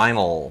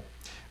Vinyl,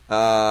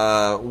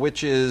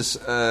 which is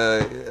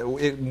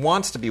it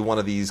wants to be one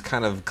of these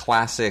kind of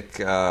classic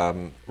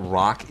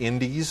rock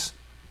indies.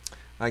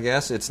 I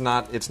guess it's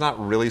not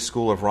really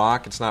School of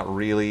Rock. It's not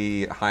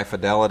really high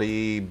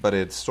fidelity, but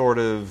it sort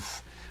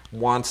of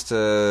wants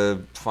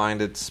to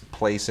find its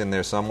place in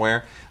there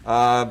somewhere.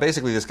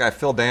 Basically, this guy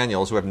Phil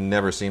Daniels, who I've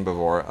never seen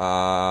before,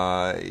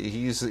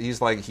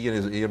 he's like he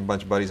and a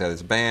bunch of buddies had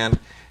this band,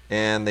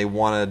 and they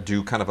want to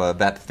do kind of a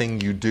That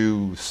Thing You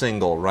Do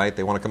single, right?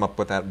 They want to come up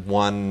with that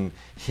one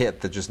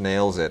hit that just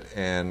nails it,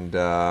 and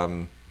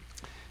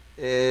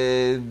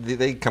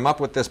they come up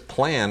with this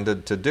plan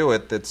to do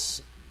it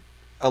that's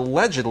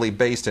allegedly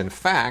based in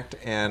fact,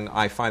 and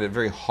I find it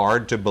very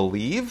hard to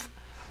believe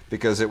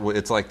because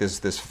it's like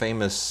this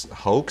famous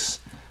hoax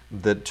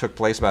that took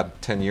place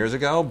about 10 years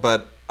ago.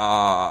 But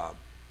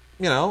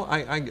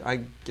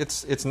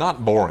it's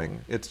not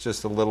boring. It's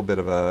just a little bit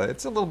of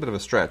a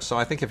stretch. So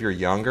I think if you're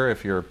younger,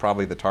 if you're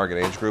probably the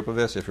target age group of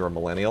this, if you're a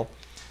millennial,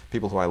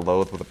 people who I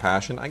loathe with a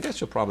passion, I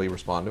guess you'll probably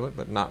respond to it,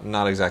 but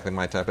not exactly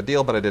my type of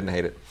deal, but I didn't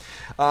hate it.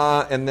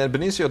 And then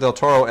Benicio del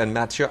Toro and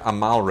Mathieu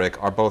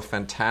Amalric are both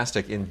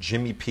fantastic in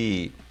Jimmy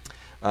P.,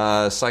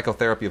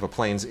 Psychotherapy of a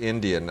Plains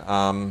Indian.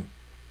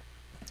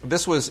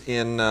 This was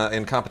in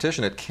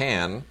competition at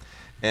Cannes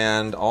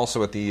and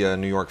also at the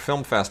New York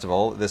Film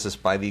Festival. This is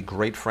by the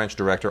great French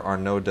director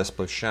Arnaud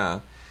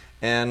Desplechin,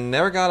 and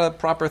never got a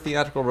proper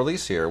theatrical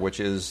release here, which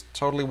is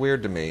totally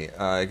weird to me.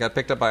 It got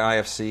picked up by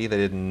IFC. They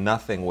did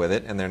nothing with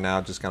it, and they're now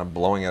just kind of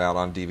blowing it out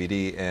on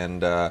DVD.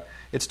 And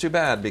it's too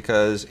bad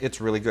because it's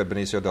really good.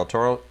 Benicio del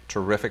Toro,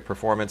 terrific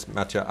performance.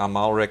 Mathieu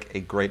Amalric, a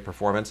great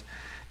performance.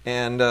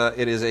 And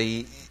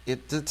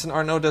it's an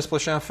Arnaud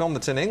Desplechin film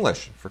that's in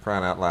English, for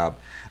crying out loud.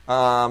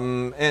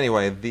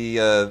 Anyway,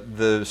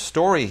 the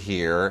story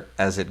here,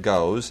 as it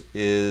goes,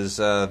 is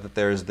that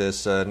there's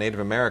this Native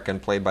American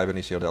played by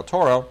Benicio del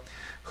Toro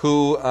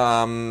who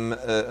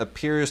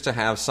appears to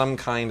have some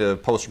kind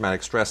of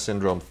post-traumatic stress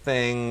syndrome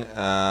thing.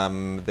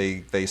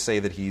 They say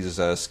that he's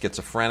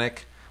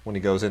schizophrenic when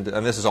he goes into,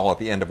 and this is all at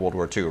the end of World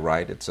War II,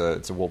 right? It's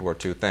a World War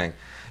II thing.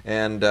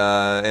 And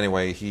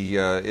anyway,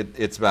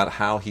 it's about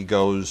how he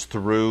goes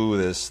through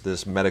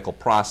this medical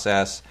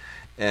process,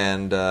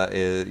 and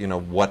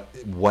what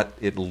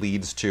it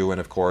leads to, and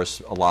of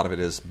course, a lot of it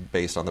is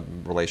based on the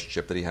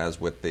relationship that he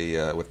has with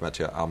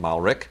Mathieu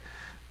Amalric,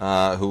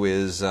 who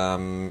is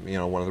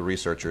one of the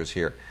researchers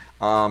here,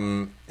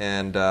 and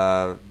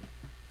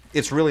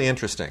it's really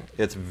interesting.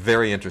 It's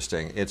very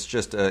interesting. It's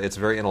just it's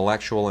very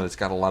intellectual, and it's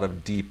got a lot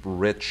of deep,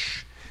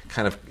 rich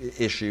kind of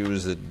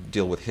issues that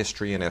deal with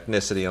history and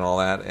ethnicity and all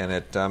that, and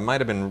it might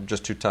have been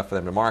just too tough for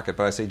them to market.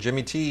 But I say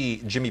Jimmy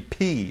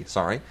P.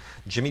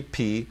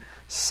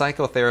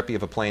 Psychotherapy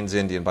of a Plains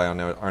Indian by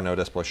Arnaud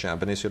Desplechin.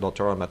 Benicio del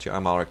Toro and Mathieu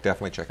Amalric.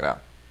 Definitely check it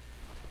out.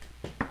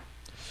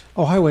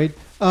 Oh, hi, Wade.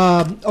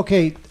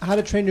 Okay, How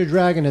to Train Your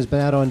Dragon has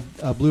been out on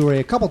Blu-ray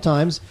a couple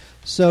times.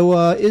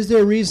 So is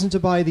there a reason to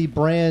buy the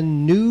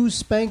brand new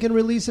spanking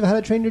release of How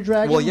to Train Your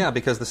Dragon? Well, yeah,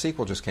 because the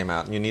sequel just came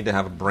out, and you need to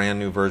have a brand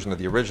new version of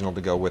the original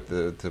to go with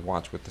to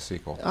watch with the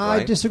sequel.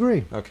 Right? I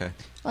disagree. Okay.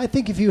 I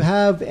think if you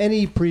have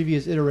any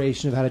previous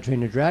iteration of How to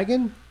Train Your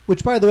Dragon,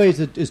 which, by the way,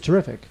 is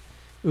terrific.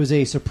 It was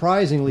a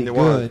surprisingly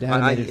good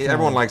animated film.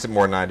 Everyone likes it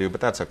more than I do, but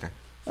that's okay.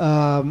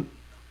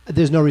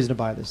 There's no reason to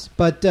buy this.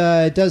 But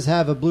it does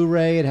have a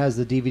Blu-ray. It has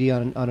the DVD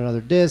on another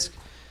disc.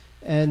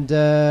 And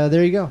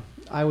there you go.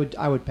 I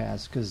would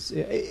pass, because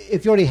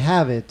if you already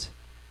have it,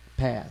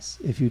 pass.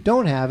 If you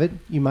don't have it,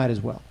 you might as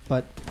well.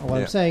 But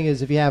what I'm saying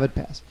is, if you have it,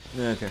 pass.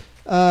 Yeah, okay.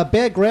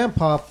 Bad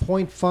Grandpa,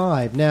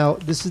 0.5. Now,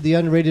 this is the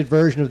unrated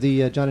version of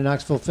the Johnny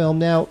Knoxville film.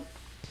 Now,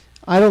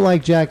 I don't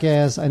like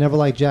Jackass. I never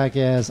liked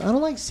Jackass. I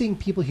don't like seeing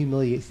people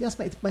humiliated. That's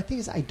my thing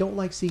is, I don't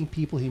like seeing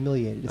people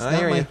humiliated. It's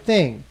not my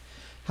thing.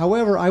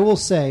 However, I will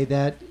say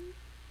that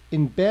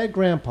in Bad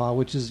Grandpa,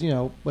 which is,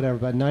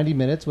 about 90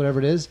 minutes, whatever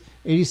it is,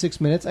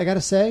 86 minutes, I got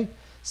to say,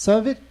 some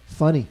of it,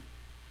 funny.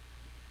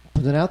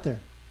 Put it out there.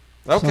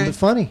 Okay. Some of it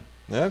funny.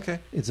 Okay.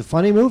 It's a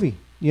funny movie.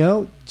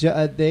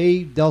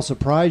 They'll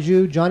surprise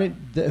you.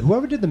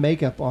 Whoever did the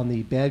makeup on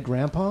the Bad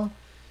Grandpa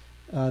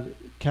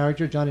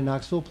character Johnny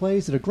Knoxville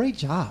plays did a great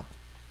job.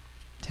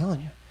 I'm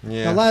telling you.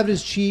 Yeah. Now, a lot of it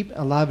is cheap,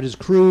 a lot of it is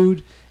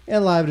crude, and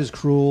a lot of it is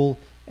cruel,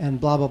 and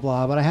blah, blah,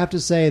 blah. But I have to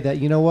say that,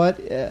 you know what?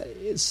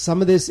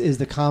 Some of this is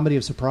the comedy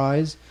of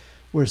surprise,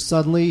 where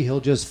suddenly he'll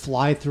just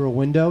fly through a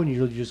window and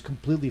you're just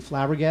completely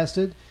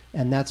flabbergasted,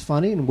 and that's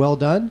funny and well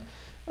done.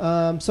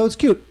 So it's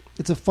cute.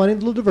 It's a funny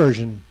little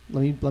diversion.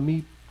 Let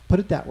me put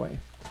it that way.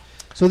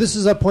 So this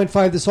is a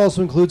 0.5. This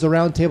also includes a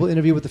roundtable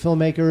interview with the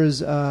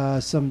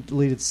filmmakers, some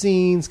deleted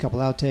scenes, a couple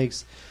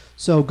outtakes.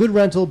 So good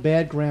rental,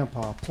 Bad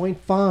Grandpa,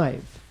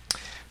 0.5.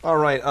 All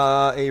right.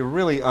 A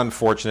really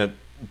unfortunate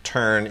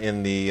turn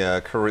in the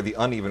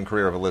uneven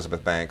career of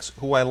Elizabeth Banks,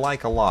 who I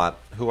like a lot,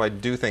 who I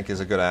do think is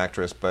a good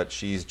actress, but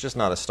she's just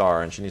not a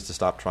star, and she needs to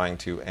stop trying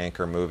to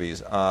anchor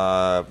movies.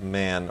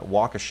 Man,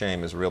 Walk of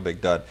Shame is a real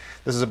big dud.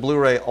 This is a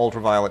Blu-ray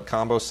ultraviolet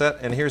combo set,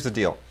 and here's the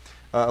deal.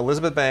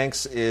 Elizabeth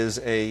Banks is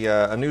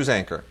a news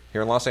anchor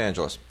here in Los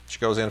Angeles. She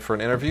goes in for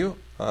an interview,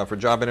 for a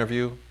job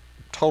interview,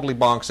 totally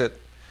bonks it,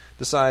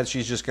 decides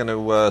she's just going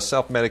to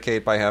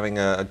self-medicate by having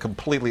a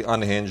completely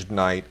unhinged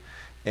night,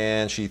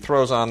 and she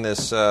throws on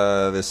this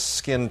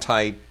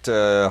skin-tight,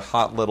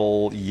 hot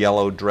little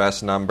yellow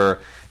dress number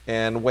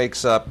and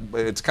wakes up.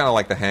 It's kind of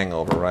like The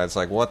Hangover, right? It's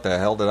like, what the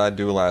hell did I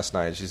do last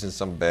night? She's in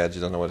some bed. She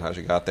doesn't know how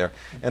she got there.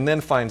 And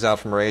then finds out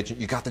from her agent,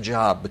 you got the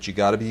job, but you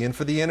got to be in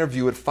for the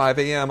interview at 5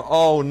 a.m.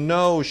 Oh,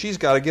 no, she's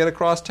got to get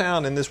across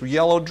town in this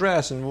yellow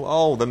dress, and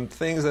oh, the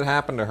things that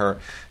happened to her.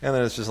 And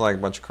then it's just like a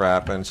bunch of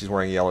crap, and she's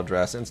wearing a yellow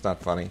dress, and it's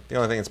not funny. The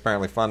only thing that's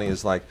apparently funny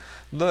is like,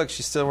 look,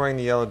 she's still wearing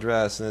the yellow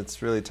dress, and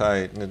it's really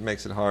tight, and it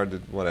makes it hard to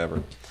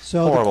whatever.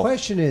 So horrible. The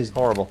question is,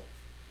 horrible.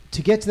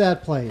 To get to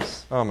that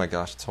place, oh my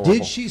gosh, it's horrible.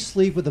 did she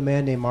sleep with a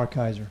man named Mark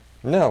Kaiser?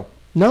 No.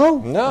 No?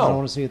 No. I don't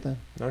want to see it then.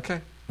 Okay.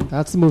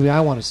 That's the movie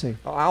I want to see.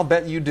 I'll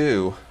bet you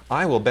do.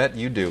 I will bet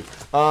you do.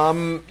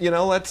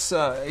 Let's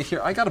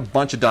here. I got a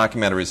bunch of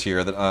documentaries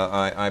here that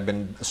I've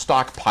been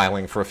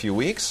stockpiling for a few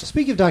weeks.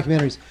 Speaking of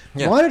documentaries,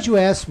 Yeah. why don't you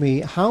ask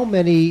me how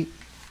many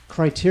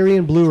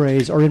Criterion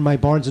Blu-rays are in my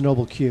Barnes &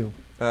 Noble queue?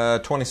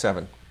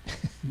 27.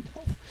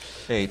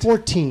 8.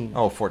 14.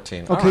 Oh,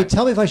 14. Okay, All right.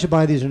 tell me if I should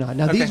buy these or not.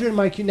 Now, these Okay. are in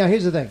my queue. Now,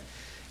 here's the thing.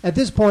 At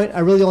this point, I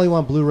really only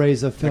want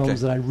Blu-rays of films Okay.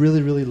 that I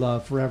really, really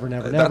love forever and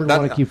ever. Never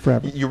want to keep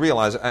forever. You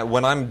realize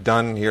when I'm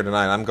done here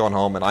tonight, I'm going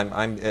home, and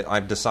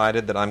I've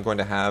decided that I'm going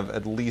to have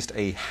at least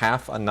a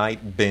half a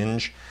night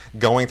binge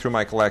going through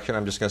my collection.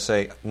 I'm just going to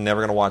say,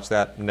 never going to watch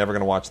that, never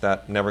going to watch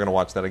that, never going to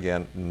watch that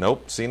again.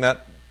 Nope, seen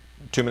that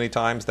too many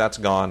times. That's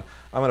gone.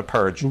 I'm going to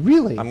purge.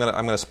 Really? I'm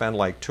going to spend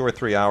like 2 or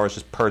 3 hours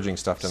just purging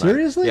stuff tonight.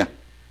 Seriously? Yeah,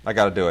 I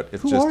got to do it.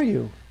 It's Who just, are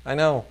you? I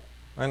know.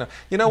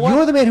 You know what?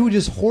 You're the man who would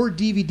just hoard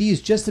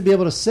DVDs just to be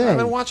able to say. I've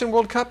been watching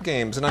World Cup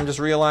games, and I'm just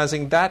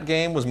realizing that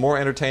game was more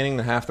entertaining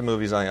than half the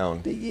movies I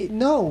own.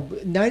 No,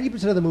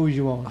 90% of the movies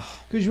you own.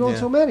 Because you own Yeah.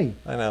 so many.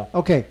 I know.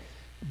 Okay,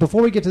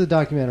 before we get to the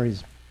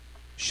documentaries,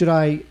 should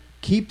I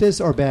keep this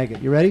or bag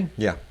it? You ready?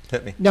 Yeah,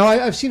 hit me. Now,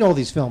 I've seen all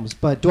these films,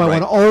 but do I Right.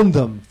 want to own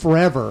them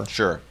forever?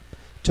 Sure.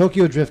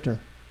 Tokyo Drifter.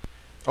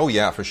 Oh,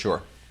 yeah, for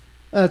sure.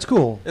 It's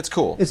cool. It's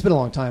cool. It's been a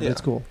long time, yeah. but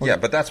it's cool. Yeah,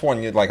 but that's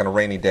one you'd like on a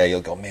rainy day,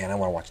 you'll go, man, I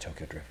want to watch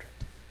Tokyo Drifter.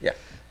 Yeah,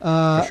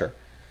 for sure.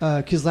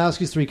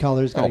 Kieslowski's Three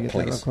Colors. Gotta get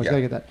that, please. of course. Yeah.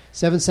 Gotta get that.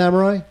 Seven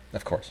Samurai.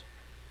 Of course.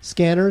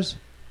 Scanners.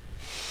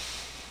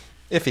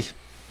 Iffy.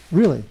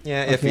 Really?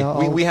 Yeah, Okay,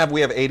 iffy. We have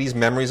 80s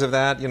memories of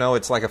that. You know,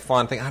 it's like a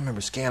fun thing. I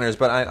remember Scanners,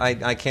 but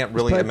I can't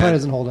really Probably imagine.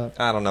 doesn't hold up.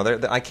 I don't know.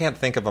 I can't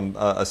think of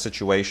a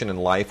situation in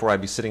life where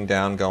I'd be sitting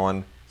down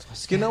going,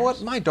 you know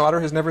what? My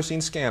daughter has never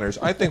seen Scanners.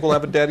 I think we'll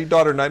have a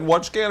daddy-daughter night and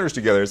watch Scanners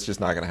together. It's just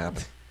not going to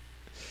happen.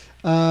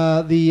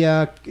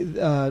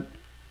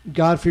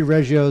 Godfrey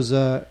Reggio's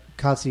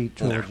Katsi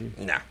trilogy.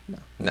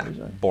 No.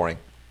 Boring.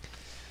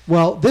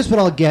 Well, this one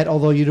I'll get,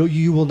 although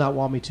you will not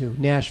want me to.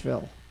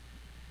 Nashville.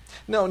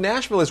 No,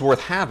 Nashville is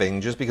worth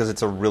having just because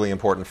it's a really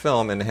important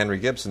film, and Henry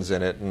Gibson's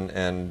in it,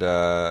 and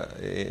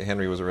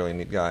Henry was a really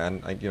neat guy.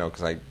 And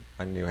because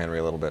I knew Henry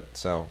a little bit,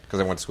 so because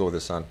I went to school with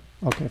his son.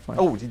 Okay, fine.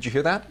 Oh, did you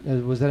hear that?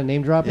 Was that a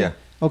name drop? Yeah.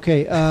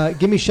 Okay,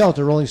 Give Me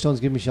Shelter. Rolling Stones,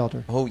 Give Me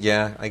Shelter. Oh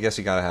yeah, I guess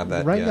you got to have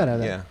that. Right, yeah, gotta have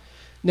that. Yeah.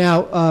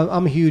 Now,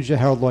 I'm a huge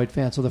Harold Lloyd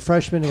fan, so The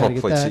Freshman, I gotta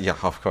get that. Yeah,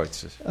 of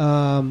course.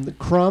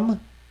 Crumb.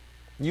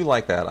 You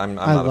like that? I'm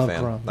I not love a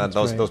fan. Crumb. That's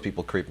Those great.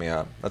 people creep me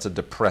out. That's a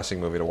depressing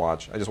movie to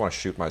watch. I just want to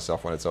shoot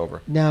myself when it's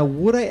over. Now,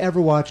 would I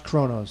ever watch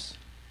Kronos?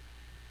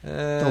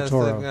 Del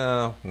Toro.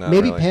 No, not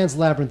Maybe really. Pan's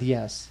Labyrinth,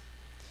 yes.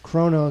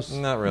 Kronos.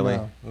 Not really.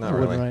 No, Not I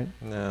really. wouldn't,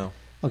 right? No.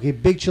 Okay,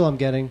 Big Chill I'm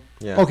getting.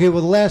 Yeah. Okay,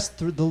 well, the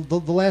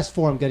last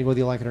four I'm getting, whether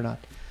you like it or not.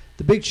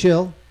 The Big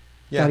Chill,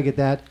 Yeah. gotta get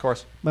that. Of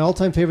course. My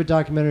all-time favorite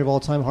documentary of all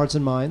time, Hearts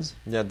and Minds.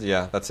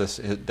 Yeah. That's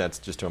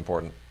just too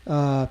important.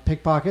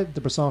 Pickpocket,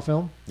 the Bresson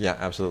film. Yeah,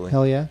 absolutely.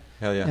 Hell yeah.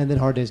 Hell yeah. And then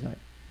Hard Day's Night.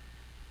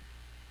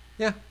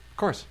 Yeah, of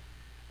course.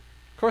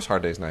 Of course,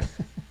 Hard Day's Night.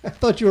 I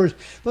thought you were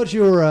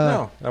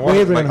No, I wasn't.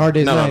 wavering on Hard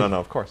Day's Night. No,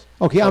 of course.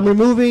 Okay, I'm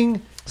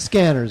removing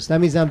Scanners.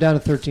 That means I'm down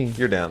to 13.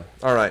 You're down.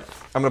 All right.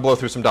 I'm going to blow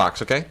through some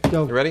docs, okay?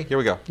 Go. You ready? Here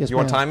we go. Yes, you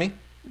want to ma'am.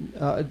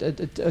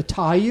 time me?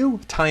 Tie you?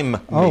 Time me.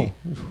 Oh,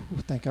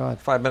 thank God.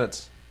 5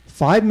 minutes.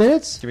 5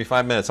 minutes? Give me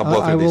 5 minutes. I'll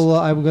blow through these.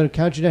 I'm going to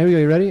count you down. Here we go.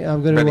 You ready?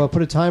 I'm going to Ready.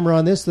 put a timer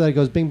on this so that it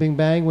goes bing, bing,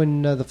 bang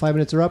when the 5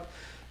 minutes are up.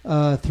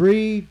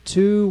 3,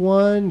 2,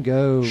 1,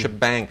 go.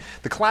 Shebang.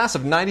 The Class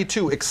of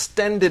 92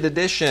 Extended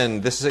Edition.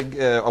 This is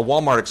a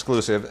Walmart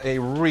exclusive. A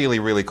really,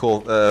 really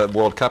cool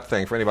World Cup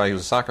thing for anybody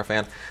who's a soccer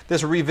fan.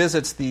 This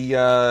revisits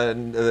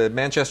the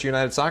Manchester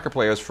United soccer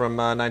players from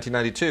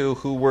 1992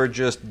 who were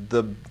just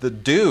the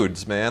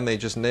dudes, man. They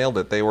just nailed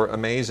it. They were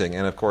amazing.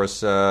 And, of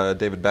course,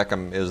 David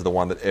Beckham is the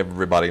one that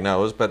everybody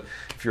knows. But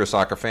if you're a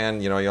soccer fan,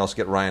 you also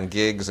get Ryan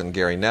Giggs and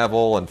Gary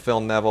Neville and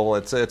Phil Neville.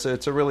 It's a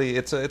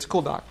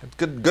cool doc. It's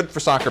good for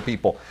soccer soccer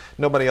people.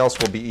 Nobody else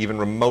will be even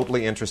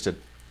remotely interested.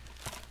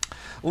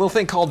 A little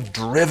thing called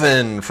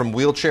Driven, from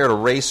wheelchair to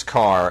race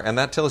car, and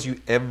that tells you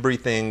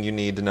everything you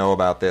need to know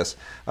about this.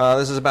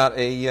 This is about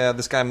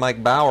this guy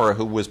Mike Bauer,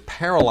 who was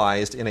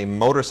paralyzed in a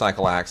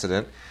motorcycle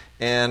accident,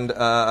 and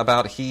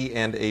about he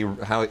and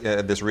how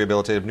this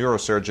rehabilitative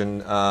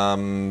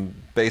neurosurgeon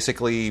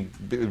basically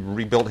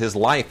rebuilt his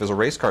life as a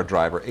race car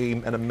driver.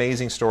 An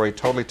amazing story,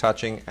 totally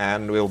touching,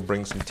 and will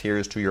bring some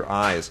tears to your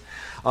eyes.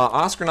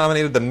 Oscar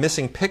nominated The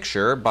Missing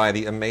Picture by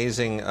the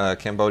amazing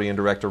Cambodian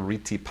director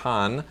Riti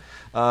Pan.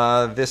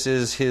 This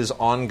is his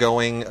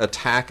ongoing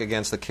attack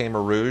against the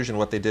Khmer Rouge and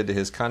what they did to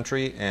his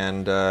country,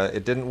 and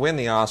it didn't win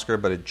the Oscar,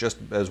 but it just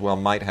as well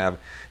might have.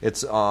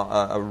 It's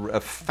a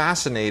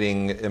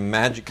fascinating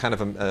kind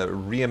of a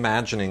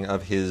reimagining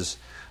of his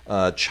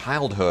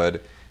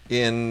childhood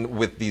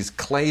with these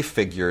clay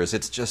figures.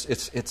 It's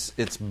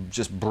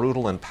just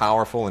brutal and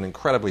powerful and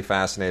incredibly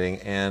fascinating,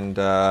 and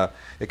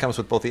it comes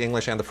with both the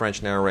English and the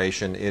French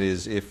narration. It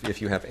is,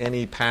 if you have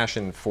any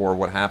passion for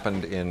what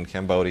happened in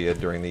Cambodia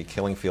during the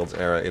Killing Fields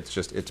era, it's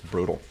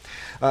brutal.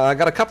 I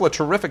got a couple of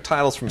terrific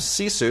titles from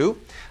Sisu,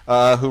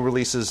 who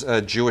releases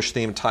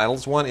Jewish-themed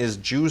titles. One is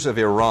Jews of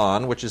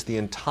Iran, which is the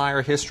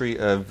entire history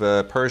of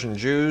Persian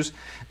Jews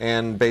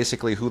and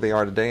basically who they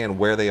are today and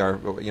where they are,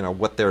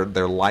 what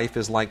their life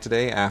is like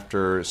today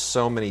after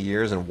so many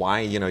years, and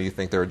why you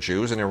think there are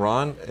Jews in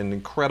Iran. An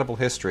incredible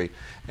history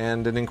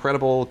and an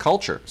incredible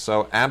culture.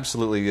 So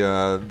absolutely,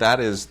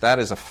 that is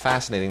a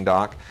fascinating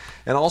doc.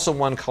 And also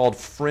one called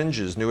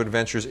Fringes: New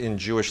Adventures in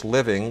Jewish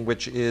Living,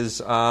 which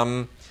is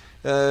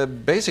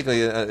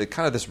basically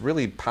kind of this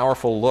really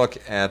powerful look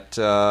at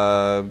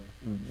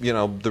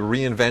the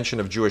reinvention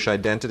of Jewish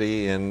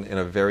identity in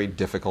a very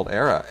difficult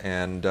era.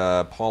 And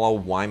Paula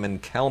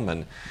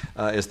Wyman-Kelman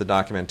is the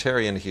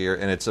documentarian here,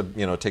 and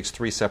it takes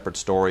three separate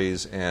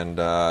stories, and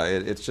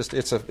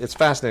it's a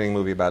fascinating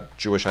movie about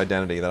Jewish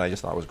identity that I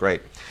just thought was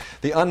great.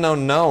 The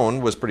Unknown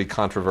Known was pretty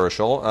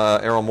controversial.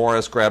 Errol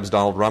Morris grabs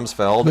Donald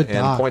Rumsfeld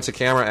and points a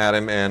camera at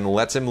him and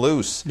lets him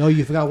loose. No,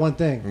 you forgot one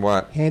thing.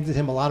 What? Handed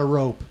him a lot of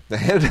rope. They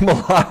handed him a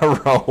lot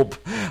of rope,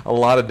 a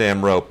lot of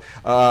damn rope.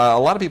 A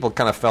lot of people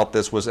kind of felt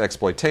this was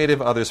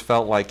exploitative. Others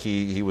felt like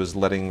he was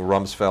letting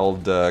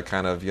Rumsfeld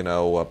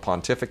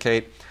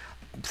pontificate.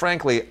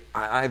 Frankly,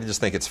 I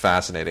just think it's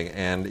fascinating.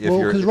 And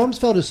because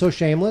Rumsfeld is so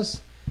shameless,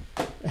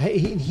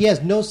 he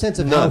has no sense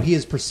of how he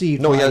is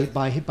perceived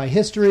by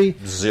history,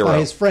 zero. By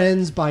his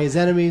friends, by his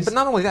enemies. But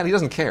not only that, he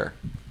doesn't care.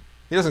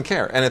 He doesn't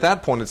care. And at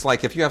that point, it's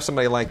like if you have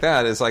somebody like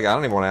that, it's like I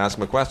don't even want to ask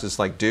him a question. It's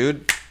like,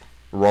 dude,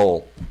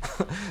 roll,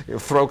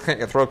 throw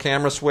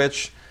camera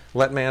switch.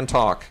 Let man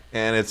talk,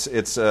 and it's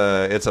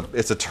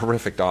a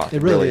terrific doc.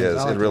 It really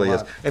is. It really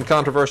is, and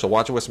controversial.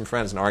 Watch it with some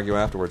friends and argue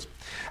afterwards.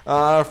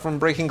 From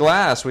Breaking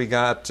Glass, we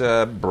got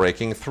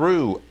Breaking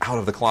Through, Out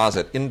of the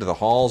Closet, Into the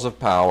Halls of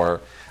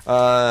Power.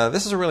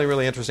 This is a really,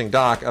 really interesting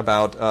doc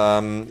about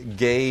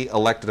gay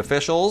elected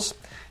officials,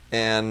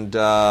 and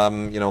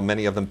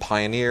many of them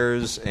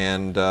pioneers,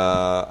 and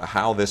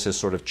how this has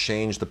sort of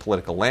changed the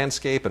political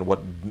landscape and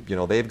what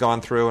they've gone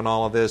through and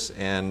all of this,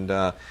 and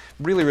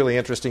really, really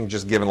interesting,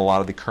 just given a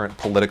lot of the current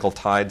political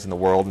tides in the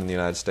world and in the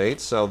United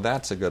States. So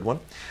that's a good one.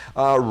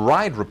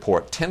 Ride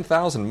Report: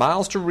 10,000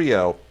 Miles to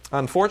Rio.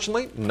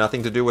 Unfortunately,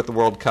 nothing to do with the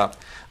World Cup.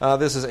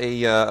 This is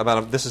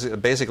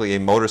basically a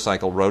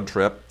motorcycle road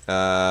trip.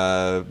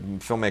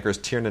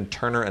 Filmmakers Tiernan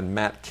Turner and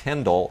Matt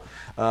Kendall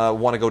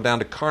want to go down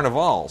to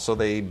Carnival, so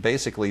they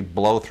basically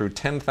blow through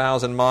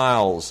 10,000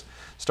 miles,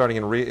 starting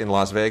in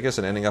Las Vegas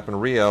and ending up in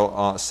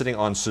Rio, sitting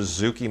on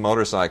Suzuki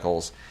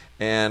motorcycles.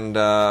 And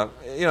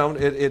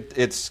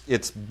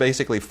it's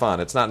basically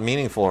fun. It's not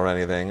meaningful or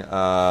anything.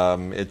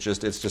 It's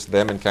just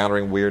them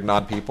encountering weird,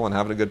 odd people and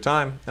having a good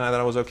time. And I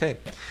thought it was okay.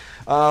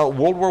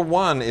 World War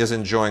I is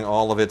enjoying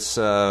all of its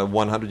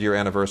 100-year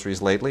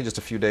anniversaries lately. Just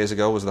a few days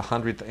ago was the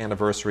 100th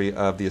anniversary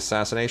of the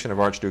assassination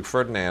of Archduke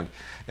Ferdinand.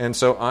 And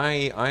so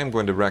I am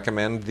going to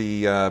recommend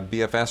the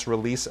BFS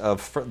release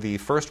of the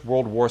First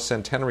World War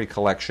Centenary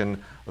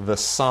Collection, The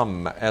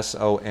Somme,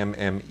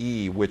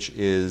 S-O-M-M-E, which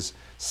is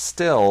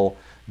still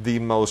the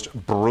most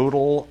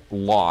brutal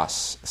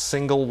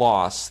single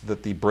loss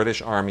that the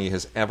British Army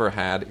has ever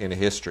had in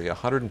history.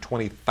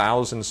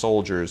 120,000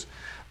 soldiers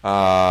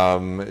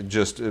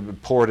just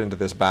poured into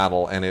this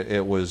battle, and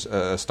it was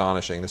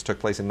astonishing. This took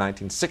place in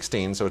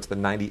 1916, so it's the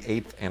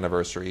 98th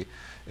anniversary,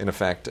 in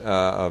effect,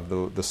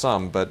 of the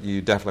Somme. But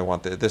you definitely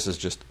want this is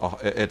just,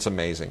 it's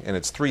amazing. And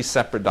it's 3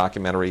 separate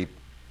documentary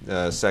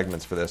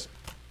segments for this.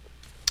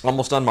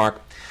 Almost done,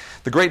 Mark.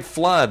 The Great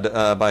Flood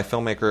by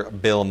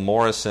filmmaker Bill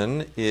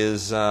Morrison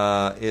is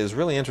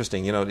really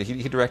interesting.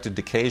 He directed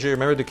Decasia.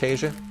 Remember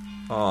Decasia?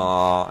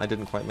 Aw, I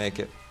didn't quite make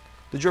it.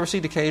 Did you ever see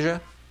Decasia?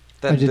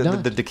 I did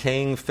not. The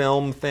decaying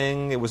film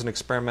thing. It was an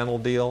experimental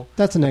deal.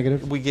 That's a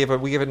negative. We gave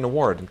it an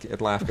award at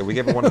LAFCA. We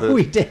gave it one of the.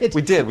 We did.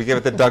 We did. We gave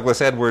it the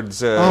Douglas Edwards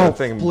thing. Oh,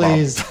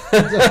 please,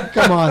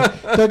 come on!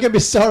 Don't get me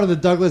started on the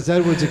Douglas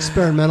Edwards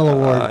Experimental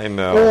Award. I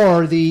know.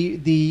 Or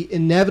the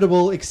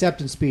inevitable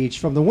acceptance speech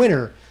from the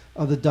winner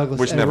of the Douglas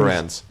Which Edwards, never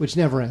ends. Which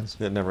never ends.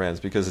 It never ends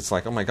because it's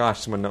like, oh my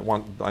gosh,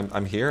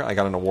 I'm here. I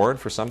got an award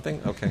for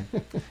something. Okay.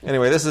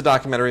 Anyway, this is a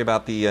documentary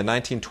about the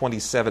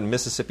 1927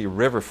 Mississippi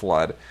River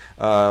flood,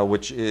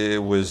 which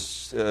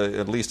was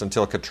at least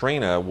until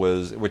Katrina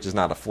which is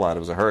not a flood, it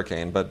was a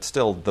hurricane, but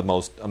still the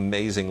most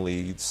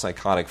amazingly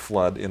psychotic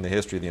flood in the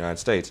history of the United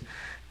States.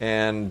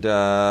 And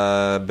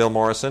Bill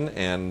Morrison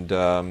and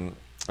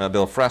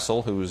Bill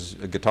Fressel, who's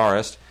a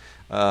guitarist,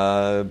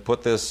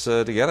 put this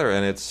together,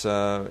 and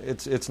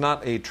it's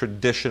not a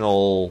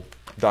traditional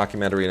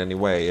documentary in any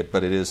way,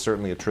 but it is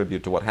certainly a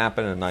tribute to what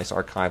happened, a nice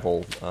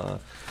archival,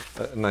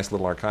 a nice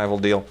little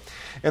archival deal.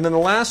 And then the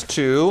last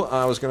two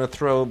I was going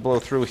to blow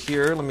through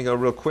here. Let me go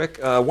real quick.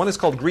 One is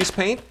called Grease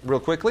Paint, real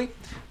quickly.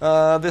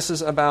 This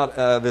is about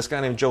this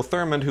guy named Joe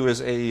Thurmond, who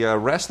is a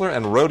wrestler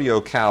and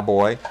rodeo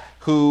cowboy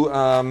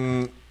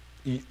who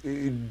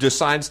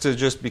decides to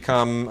just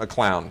become a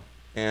clown.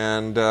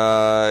 And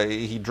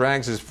he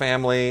drags his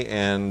family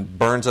and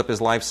burns up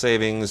his life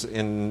savings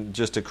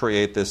just to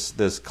create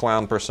this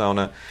clown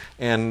persona.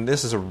 And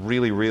this is a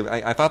really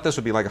I thought this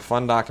would be like a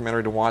fun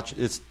documentary to watch.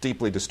 It's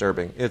deeply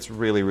disturbing. It's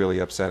really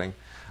upsetting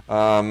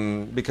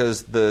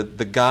because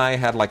the guy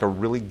had like a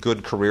really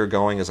good career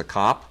going as a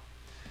cop.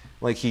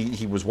 Like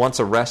he was once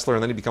a wrestler,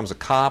 and then he becomes a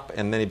cop,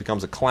 and then he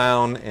becomes a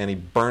clown, and he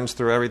burns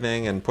through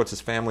everything and puts his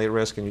family at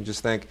risk. And you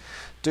just think,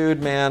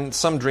 dude, man,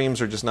 some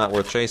dreams are just not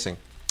worth chasing.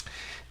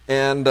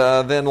 And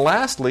then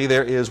lastly,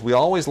 there is We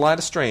Always Lie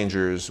to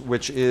Strangers,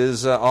 which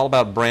is all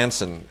about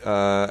Branson,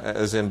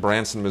 as in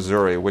Branson,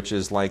 Missouri,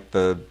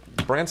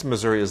 Branson,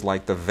 Missouri is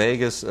like the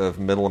Vegas of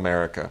Middle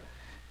America.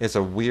 It's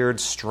a weird,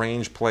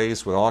 strange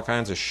place with all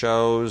kinds of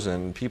shows,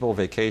 and people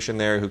vacation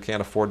there who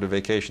can't afford to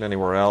vacation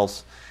anywhere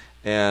else.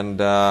 And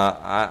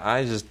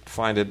I just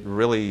find it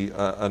really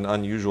an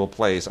unusual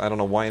place. I don't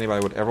know why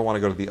anybody would ever want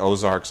to go to the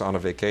Ozarks on a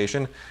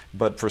vacation,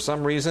 but for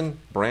some reason,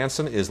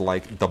 Branson is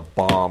like the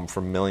bomb for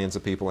millions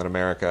of people in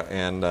America.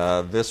 And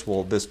this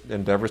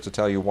endeavors to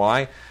tell you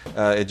why.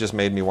 It just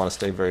made me want to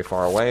stay very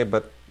far away.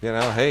 But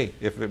hey,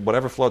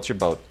 whatever floats your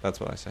boat,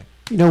 that's what I say.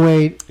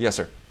 Wade. Yes,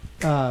 sir.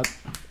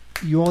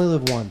 You only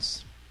live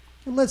once.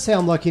 And let's say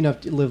I'm lucky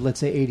enough to live,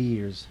 let's say, 80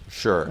 years.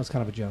 Sure. That's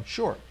kind of a joke.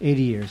 Sure.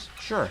 80 years.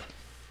 Sure.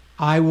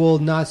 I will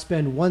not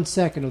spend 1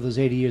 second of those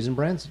 80 years in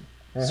Branson.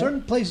 Uh-huh.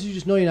 Certain places you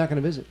just know you're not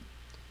going to visit.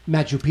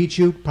 Machu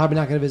Picchu, probably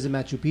not going to visit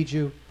Machu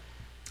Picchu.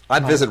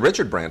 I'd visit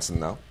Richard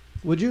Branson, though.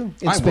 Would you?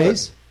 In I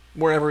space?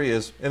 Would. Wherever he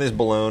is. In his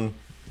balloon.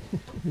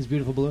 His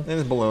beautiful balloon? In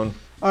his balloon.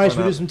 All right, should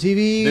we do some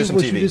TV? Do some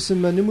TV. Should we do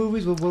some new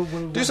movies?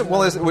 Do some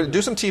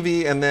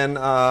TV, and then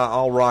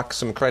I'll rock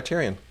some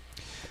Criterion.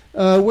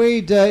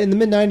 Wade, in the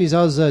mid-'90s,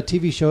 I was a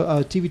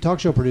TV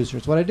talk show producer.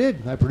 It's what I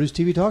did. I produced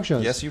TV talk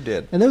shows. Yes, you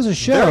did. And there was a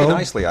show. Very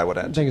nicely, I would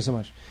add. Thank you so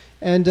much.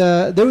 And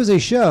there was a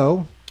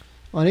show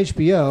on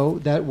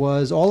HBO that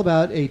was all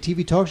about a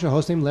TV talk show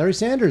host named Larry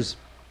Sanders.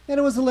 And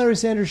it was the Larry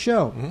Sanders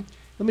Show. Mm-hmm.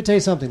 Let me tell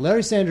you something.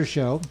 Larry Sanders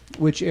Show,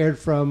 which aired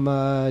from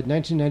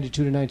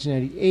 1992 to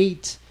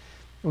 1998,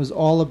 was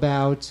all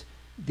about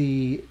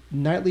the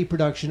nightly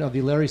production of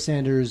the Larry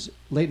Sanders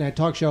late-night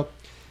talk show.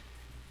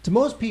 To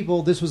most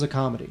people, this was a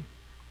comedy.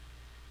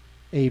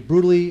 A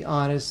brutally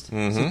honest,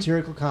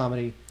 satirical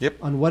comedy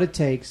on what it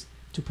takes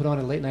to put on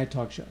a late-night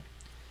talk show.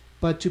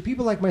 But to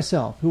people like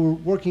myself, who were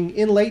working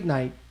in late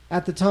night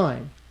at the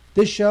time,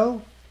 this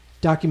show,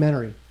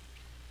 documentary.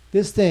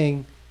 This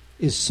thing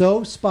is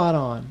so spot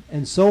on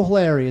and so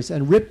hilarious,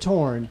 and Rip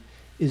Torn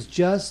is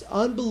just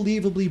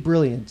unbelievably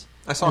brilliant.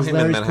 I saw him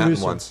in Manhattan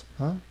producer. once.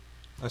 Huh?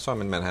 I saw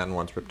him in Manhattan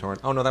once, Rip Torn.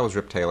 Oh, no, that was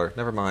Rip Taylor.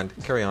 Never mind.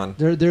 Carry on.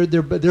 They're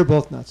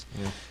both nuts.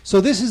 Yeah. So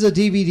this is a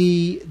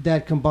DVD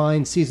that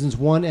combines seasons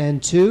 1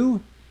 and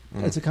 2.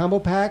 It's a combo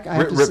pack.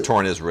 Rip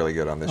Torn is really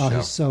good on this show.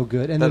 He's so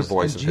good. And that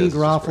voice and of Gene his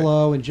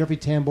Garofalo and Jeffrey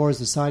Tambor is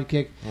the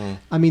sidekick.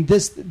 I mean,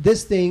 this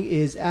thing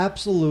is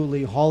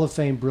absolutely Hall of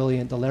Fame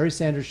brilliant. The Larry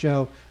Sanders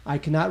Show. I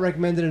cannot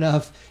recommend it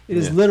enough. It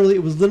was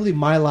literally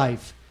my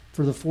life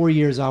for the 4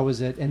 years I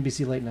was at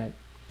NBC Late Night.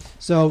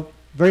 So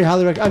very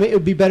highly recommend. I mean, it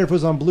would be better if it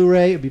was on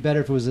Blu-ray. It would be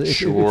better if it was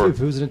if it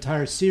was an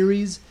entire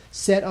series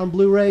set on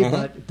Blu-ray.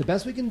 But the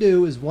best we can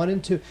do is 1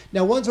 and 2.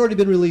 Now, 1's already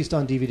been released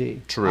on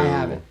DVD. True. I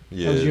have it.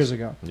 Yes. That was years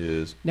ago.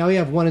 Yes. Now we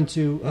have 1 and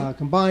 2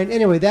 combined.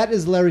 Anyway, that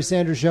is the Larry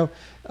Sanders Show.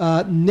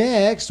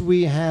 Next,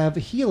 we have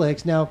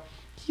Helix. Now,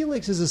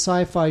 Helix is a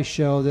sci-fi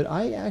show that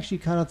I actually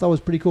kind of thought was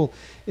pretty cool.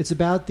 It's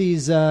about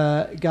these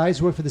guys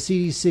who work for the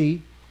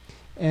CDC,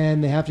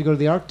 and they have to go to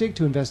the Arctic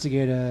to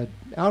investigate a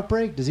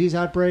disease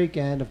outbreak,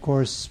 and of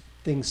course,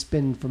 things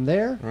spin from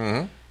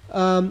there.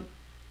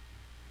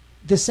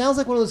 This sounds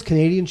like one of those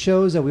Canadian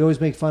shows that we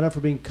always make fun of for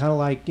being kind of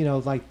like,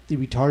 like the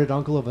retarded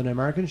uncle of an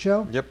American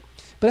show. Yep.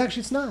 But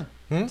actually, it's not.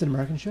 It's an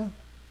American show,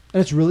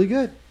 and it's really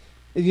good.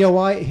 And you know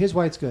why? Here's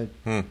why it's good.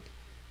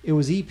 It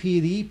was the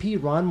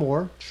EP, Ron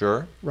Moore.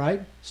 Sure.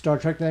 Right? Star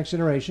Trek The Next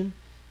Generation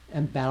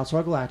and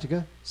Battlestar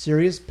Galactica.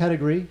 Serious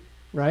pedigree,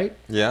 right?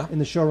 Yeah. In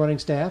the show-running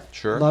staff.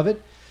 Sure. Love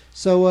it.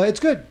 So it's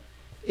good.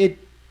 It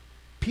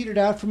petered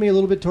out for me a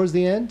little bit towards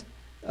the end,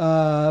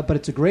 but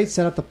it's a great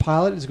setup. The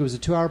pilot, it was a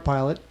 2-hour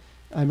pilot.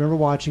 I remember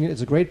watching it.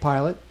 It's a great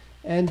pilot.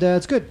 And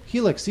it's good.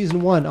 Helix,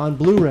 Season 1 on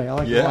Blu-ray. I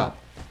like it a lot.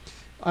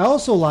 I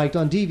also liked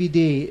on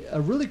DVD a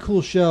really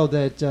cool show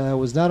that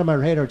was not on my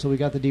radar until we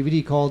got the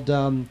DVD called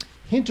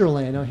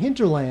Hinterland. Now,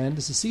 Hinterland,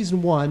 this is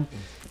Season 1.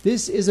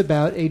 This is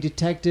about a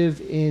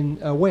detective in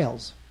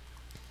Wales.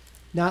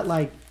 Not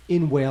like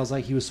in Wales,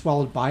 like he was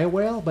swallowed by a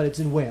whale, but it's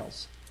in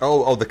Wales.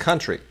 Oh, the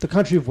country. The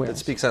country of Wales. That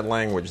speaks that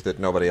language that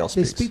nobody else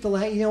They speaks. speak the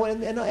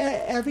language, and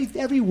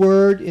every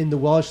word in the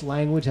Welsh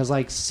language has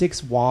like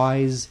 6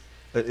 Ys.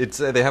 It's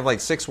they have like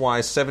 6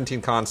 Ys,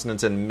 17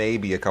 consonants, and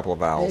maybe a couple of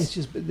vowels.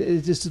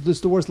 It's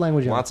the worst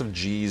language ever. Lots of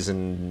G's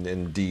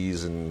and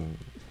D's and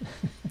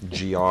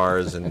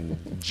GRs and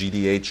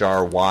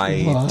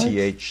GDHRY,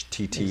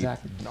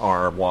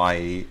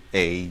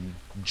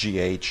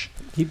 THTTRYAGH.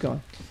 Keep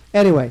going.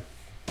 Anyway,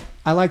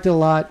 I liked it a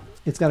lot.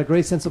 It's got a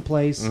great sense of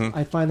place. Mm-hmm.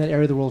 I find that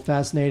area of the world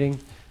fascinating.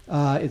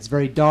 It's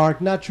very dark,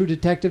 not true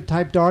detective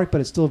type dark, but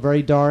it's still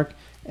very dark,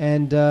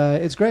 and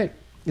it's great.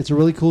 It's a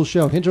really cool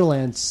show.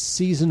 Hinterland,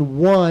 Season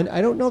 1.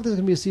 I don't know if there's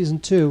going to be a Season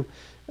 2,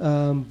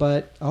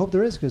 but I hope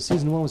there is because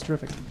Season 1 was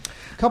terrific.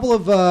 A couple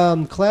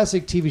of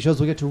classic TV shows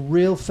we'll get to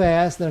real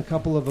fast, then a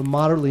couple of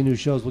moderately new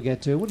shows we'll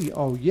get to. What do you?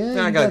 Oh, yeah.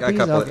 Yeah, I got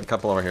a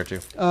couple over here, too.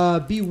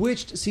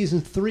 Bewitched,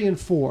 Season 3 and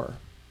 4.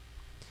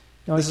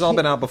 Now, This has all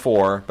been out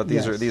before, but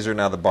these Yes. these are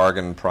now the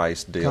bargain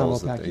price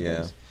deals. Combo package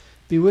deals.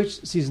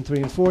 Bewitched, Season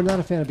 3 and 4. Not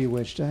a fan of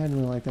Bewitched. I hadn't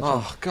really liked that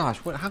show. Oh, gosh.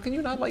 How can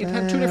you not like it?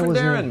 Had two different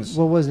wasn't Darrens.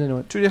 Well, wasn't into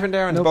it. Two different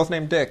Darrens, Nope. both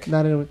named Dick.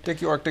 Not into it.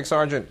 Dick York, Dick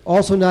Sargent.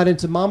 Also not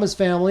into Mama's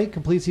Family.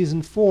 Complete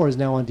Season 4 is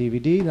now on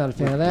DVD. Not a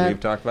fan of that. We've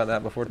talked about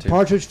that before, too.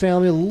 Partridge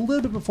Family, a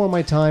little bit before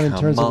my time in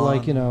Come terms of on.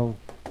 like,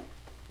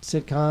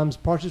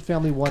 sitcoms. Partridge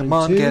Family 1 Come and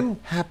on, 2. get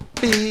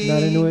happy.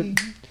 Not into it.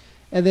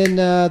 And then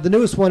the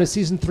newest one is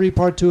Season 3,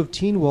 Part 2 of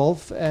Teen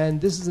Wolf. And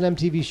this is an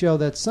MTV show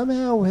that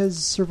somehow has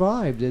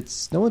survived.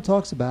 No one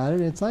talks about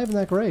it. It's not even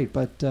that great,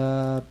 but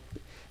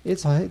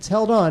it's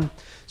held on.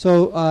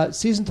 So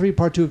Season 3,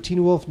 Part 2 of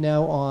Teen Wolf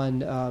now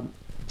on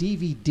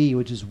DVD,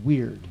 which is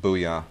weird.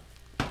 Booyah.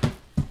 A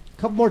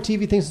couple more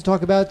TV things to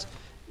talk about.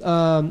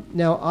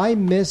 Now, I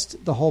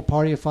missed the whole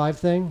Party of Five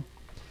thing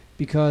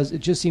because it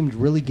just seemed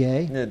really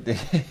gay.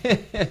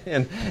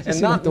 and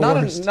seemed not like the not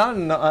in, worst. not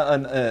in,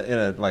 in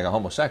a like a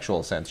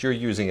homosexual sense. You're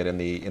using it in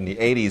the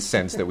 80s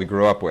sense that we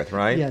grew up with,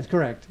 right? Yes,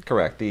 correct.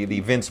 Correct. The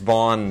Vince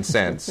Vaughn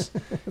sense.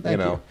 Thank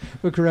you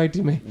for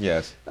correcting me.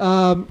 Yes.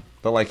 But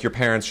like your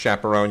parents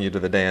chaperone you to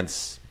the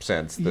dance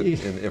sense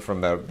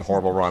from the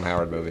horrible Ron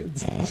Howard movie.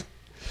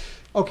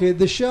 Okay,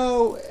 the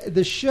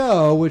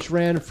show, which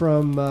ran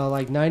from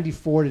like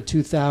 94 to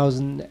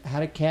 2000,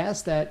 had a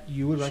cast that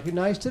you would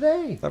recognize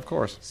today. Of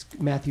course.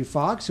 Matthew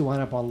Fox, who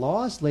wound up on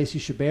Lost. Lacey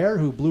Chabert,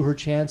 who blew her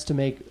chance to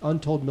make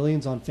untold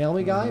millions on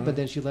Family Guy, but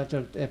then she left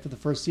after the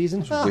first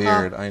season.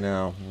 Weird, I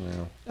know.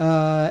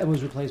 And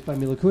was replaced by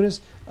Mila Kunis.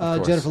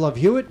 Jennifer Love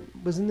Hewitt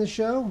was in the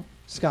show.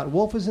 Scott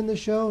Wolf was in the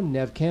show.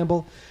 Nev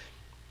Campbell.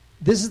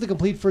 This is the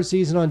complete first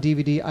season on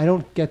DVD. I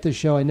don't get this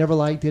show. I never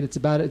liked it. It's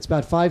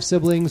about 5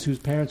 siblings whose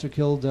parents are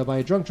killed by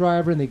a drunk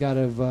driver, and they've got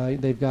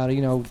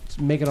to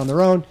make it on their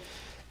own.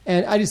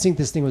 And I just think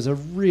this thing was a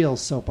real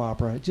soap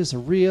opera, just a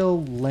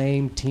real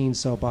lame teen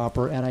soap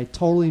opera. And I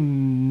totally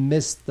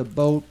missed the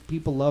boat.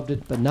 People loved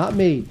it, but not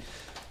me.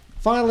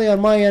 Finally,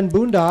 on my end,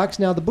 Boondocks.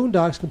 Now the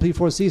Boondocks complete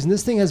 4th season.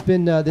 This thing has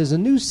been. There's a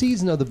new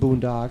season of the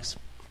Boondocks.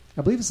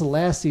 I believe it's the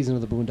last season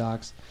of the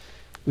Boondocks.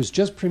 It was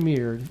just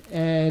premiered,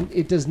 and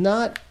it does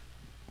not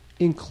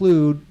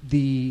include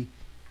the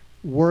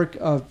work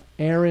of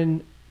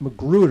Aaron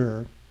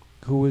Magruder,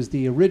 who was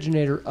the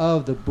originator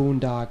of the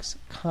Boondocks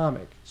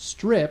comic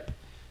strip,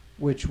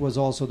 which was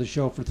also the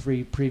show for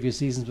 3 previous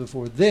seasons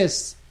before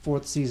this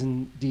 4th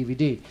season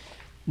DVD.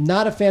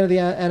 Not a fan of the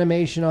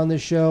animation on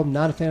this show.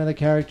 Not a fan of the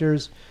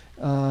characters.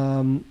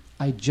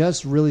 I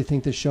just really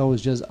think the show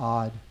is just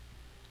odd.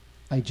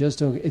 I just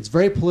don't. It's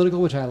very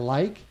political, which I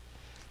like.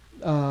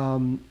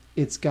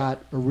 It's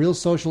got a real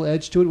social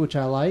edge to it, which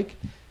I like.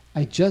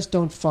 I just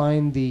don't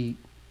find the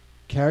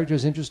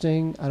characters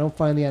interesting. I don't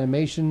find the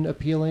animation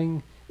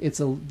appealing.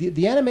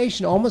 The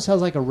animation almost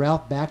has like a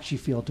Ralph Bakshi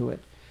feel to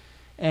it.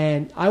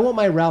 And I want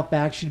my Ralph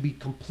Bakshi to be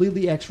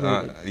completely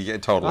X-rated. Yeah,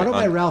 totally. I don't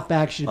want my Ralph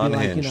Bakshi to be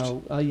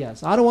unhinged. like,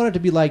 yes. I don't want it to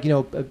be like,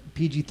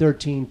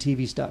 PG-13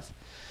 TV stuff.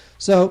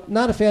 So,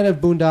 not a fan of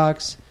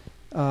Boondocks,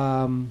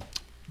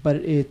 but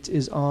it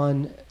is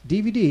on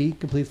DVD,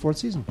 complete 4th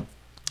season.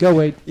 Go,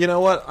 Wade. You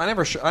know what? I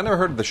never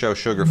heard of the show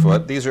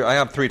Sugarfoot. I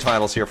have 3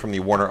 titles here from the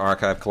Warner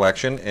Archive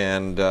collection,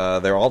 and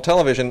they're all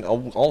television,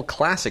 all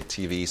classic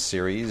TV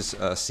series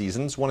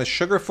seasons. One is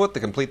Sugarfoot,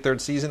 the complete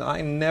 3rd season. I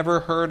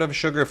never heard of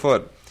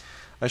Sugarfoot.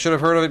 I should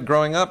have heard of it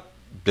growing up.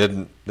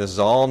 Didn't. This is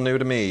all new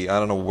to me. I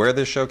don't know where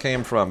this show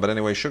came from, but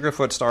anyway,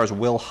 Sugarfoot stars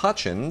Will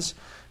Hutchins,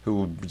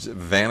 who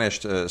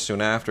vanished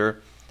soon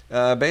after.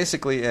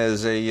 Basically,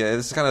 as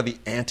this is kind of the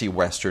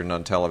anti-Western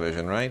on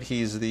television, right?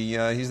 He's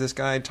this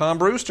guy Tom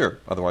Brewster,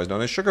 otherwise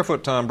known as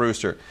Sugarfoot Tom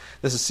Brewster.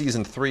 This is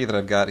season 3 that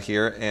I've got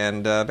here,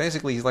 and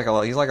basically he's like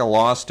a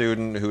law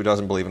student who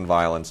doesn't believe in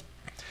violence,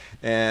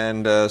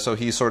 and so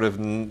he's sort of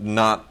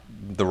not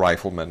the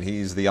rifleman.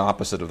 He's the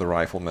opposite of the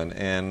rifleman,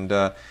 and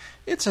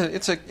It's a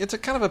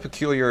kind of a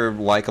peculiar,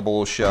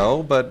 likable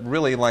show, but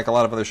really, like a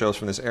lot of other shows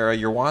from this era,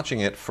 you're watching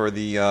it for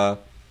the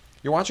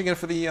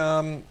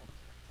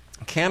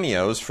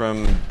cameos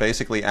from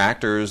basically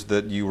actors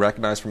that you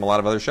recognize from a lot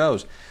of other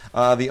shows.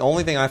 The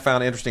only thing I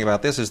found interesting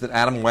about this is that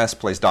Adam West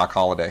plays Doc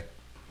Holliday.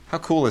 How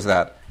cool is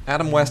that?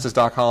 Adam West is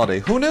Doc Holliday.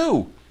 Who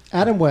knew?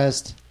 Adam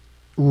West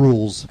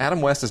rules.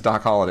 Adam West is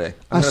Doc Holliday.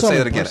 I'm going to say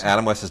that again.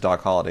 Adam West is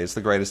Doc Holliday. It's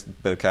the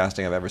greatest bit of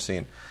casting I've ever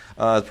seen.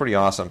 It's pretty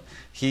awesome.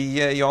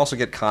 You also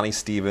get Connie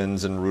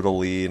Stevens and Ruta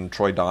Lee and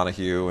Troy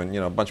Donahue and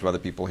a bunch of other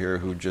people here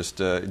who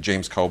just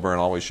James Coburn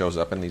always shows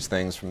up in these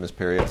things from this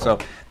period. So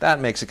that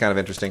makes it kind of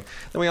interesting.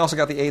 Then we also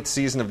got the 8th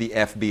season of the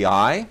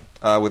FBI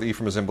with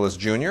Ephraim Zimbalist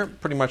Jr.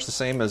 Pretty much the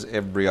same as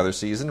every other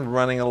season,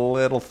 running a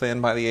little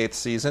thin by the 8th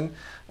season.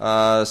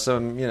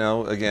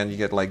 Again, you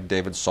get like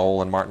David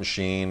Soul and Martin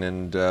Sheen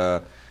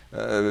and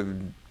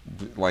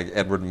like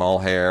Edward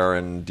Mulhare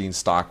and Dean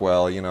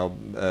Stockwell,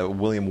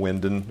 William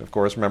Wyndon, of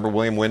course. Remember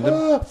William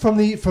Wyndon? From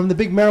the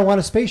big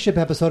marijuana spaceship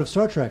episode of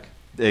Star Trek.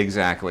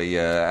 Exactly,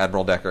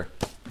 Admiral Decker.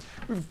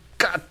 We've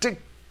got to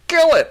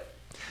kill it!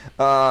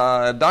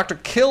 Dr.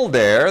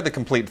 Kildare, the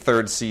complete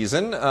 3rd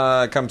season,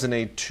 comes in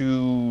a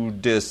kind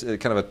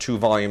of a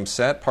 2-volume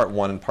set, part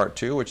 1 and part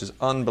 2, which is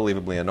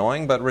unbelievably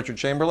annoying, but Richard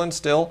Chamberlain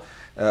still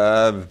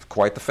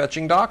quite the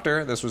fetching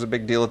doctor. This was a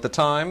big deal at the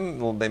time.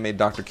 Well, they made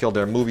Dr.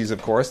 Kildare movies,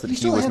 of course, that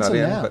he was not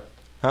in. Now. But,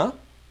 huh?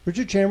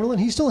 Richard Chamberlain,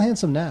 he's still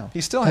handsome now.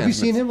 He's still handsome.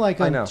 handsome. Have you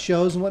seen him on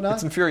shows and whatnot?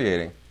 It's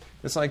infuriating.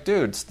 It's like,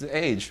 dude, it's the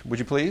age. Would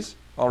you please?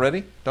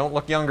 Already? Don't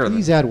look younger.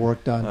 He's had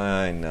work done.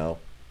 I know.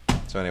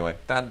 So anyway,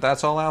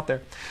 that's all out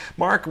there.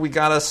 Mark, we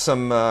got us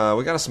some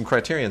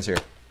criterions here.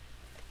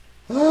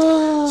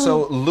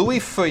 So Louis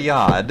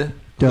Feuillade,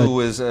 who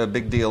was a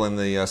big deal in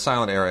the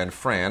silent era in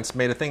France,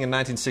 made a thing in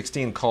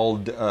 1916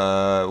 called,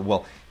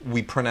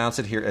 we pronounce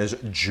it here as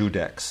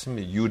Judex,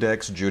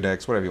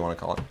 whatever you want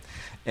to call it.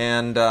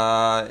 And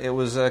it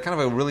was kind of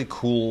a really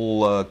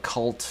cool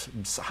cult,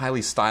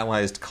 highly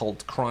stylized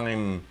cult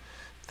crime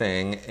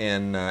thing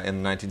in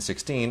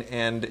 1916.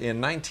 And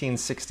in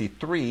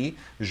 1963,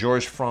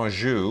 Georges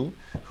Franju,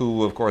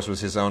 who of course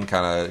was his own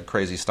kind of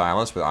crazy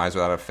stylist with Eyes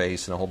Without a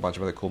Face and a whole bunch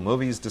of other cool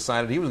movies,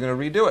 decided he was going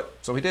to redo it.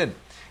 So he did.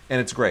 And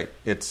it's great.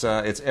 It's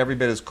every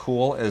bit as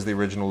cool as the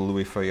original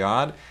Louis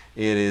Feuillade.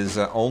 It is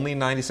only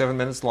 97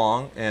 minutes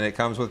long, and it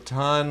comes with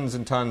tons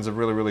and tons of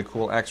really, really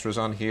cool extras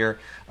on here.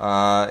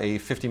 A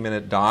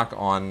 50-minute doc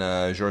on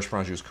Georges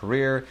Franju's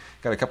career.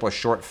 Got a couple of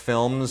short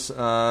films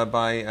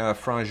by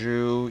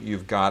Franju.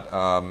 You've got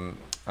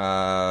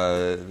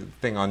a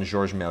thing on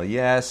Georges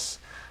Méliès.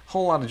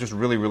 Whole lot of just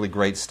really, really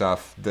great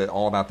stuff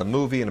all about the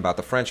movie and about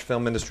the French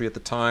film industry at the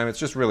time. It's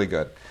just really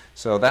good.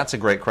 So that's a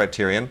great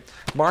criterion.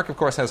 Mark, of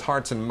course, has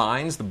Hearts and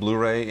Minds, the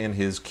Blu-ray in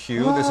his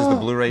queue. This is the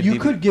Blu-ray DVD. You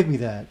could give me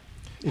that.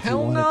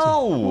 Hell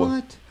no!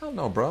 What? Hell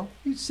no, bro.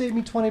 You'd save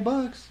me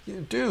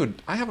 $20.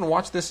 Dude, I haven't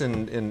watched this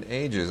in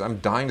ages. I'm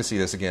dying to see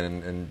this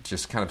again and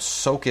just kind of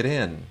soak it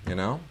in,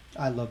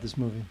 I love this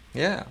movie.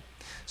 Yeah.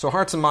 So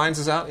Hearts and Minds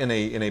is out in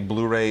a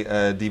Blu-ray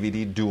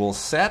DVD dual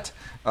set.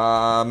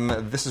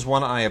 This is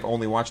one I have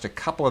only watched a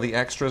couple of the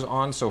extras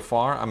on so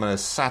far. I'm going to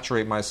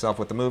saturate myself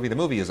with the movie. The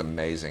movie is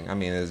amazing. I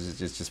mean, it's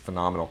just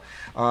phenomenal.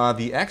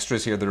 The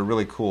extras here that are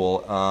really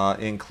cool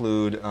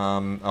include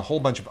a whole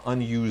bunch of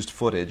unused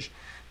footage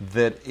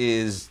that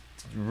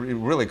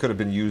really could have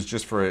been used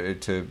just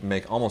to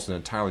make almost an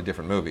entirely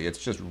different movie. It's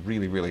just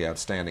really, really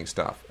outstanding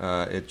stuff.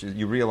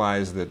 You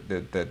realize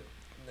that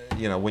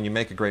when you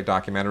make a great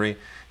documentary,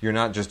 you're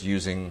not just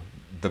using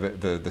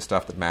the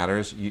stuff that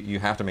matters. You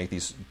have to make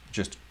these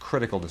just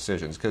critical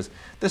decisions, because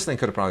this thing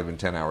could have probably been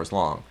 10 hours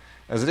long.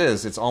 As it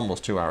is, it's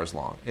almost 2 hours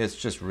long. It's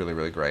just really,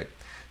 really great.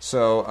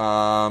 So,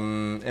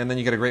 and then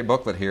you get a great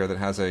booklet here that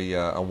has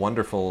a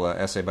wonderful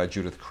essay by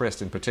Judith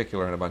Crist in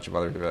particular, and a bunch of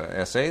other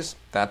essays.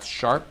 That's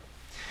sharp.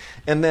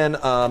 And then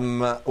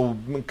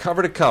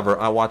cover to cover,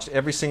 I watched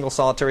every single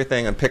solitary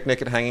thing on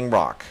Picnic at Hanging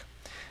Rock.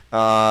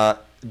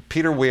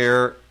 Peter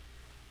Weir,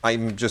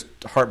 I'm just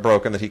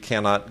heartbroken that he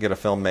cannot get a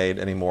film made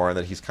anymore, and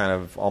that he's kind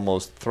of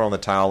almost thrown the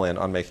towel in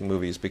on making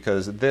movies,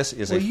 because this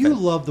is didn't you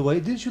love The Way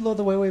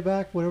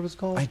Back, whatever it's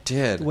called? I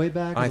did. The Way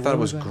Back? I thought it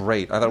was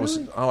great. I thought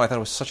I thought it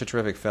was such a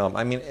terrific film.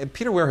 I mean,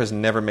 Peter Weir has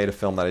never made a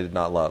film that I did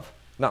not love.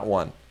 Not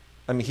one.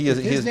 I mean, if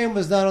his name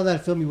was not on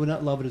that film, you would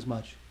not love it as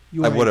much.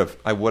 I would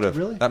have.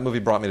 Really? That movie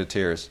brought me to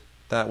tears.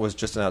 That was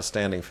just an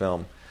outstanding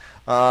film.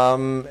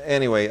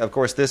 Anyway, of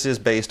course, this is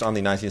based on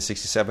the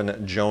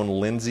 1967 Joan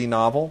Lindsay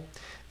novel.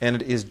 And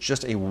it is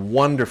just a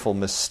wonderful,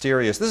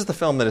 mysterious... This is the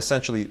film that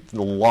essentially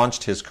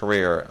launched his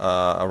career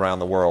around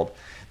the world.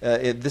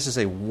 This is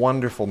a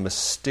wonderful,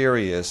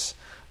 mysterious,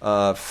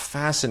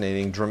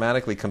 fascinating,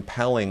 dramatically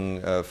compelling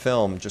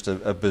film. Just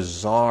a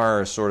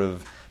bizarre sort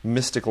of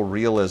mystical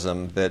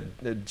realism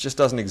that just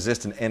doesn't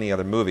exist in any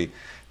other movie.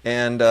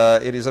 And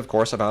it is, of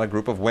course, about a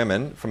group of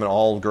women from an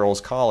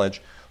all-girls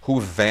college who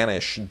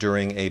vanish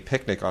during a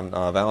picnic on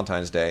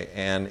Valentine's Day.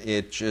 And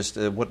it just,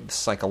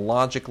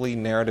 psychologically,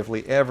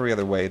 narratively, every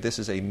other way, this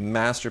is a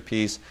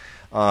masterpiece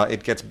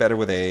It gets better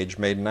with age.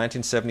 Made in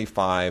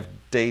 1975,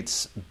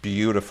 dates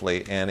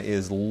beautifully, and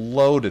is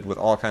loaded with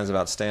all kinds of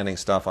outstanding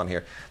stuff on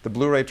here. The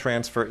Blu-ray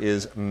transfer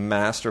is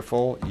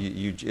masterful.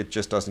 It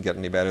just doesn't get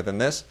any better than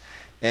this.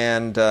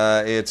 And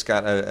it's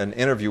got an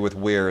interview with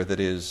Weir that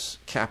is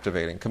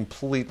captivating,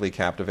 completely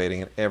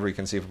captivating in every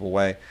conceivable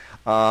way.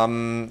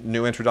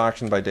 New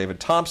introduction by David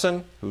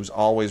Thompson, who's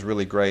always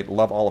really great.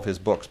 Love all of his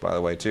books, by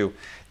the way, too.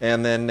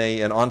 And then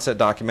an on-set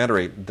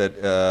documentary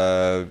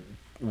that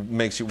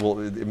makes you,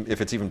 if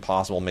it's even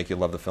possible, make you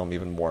love the film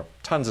even more.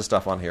 Tons of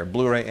stuff on here.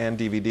 Blu-ray and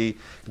DVD.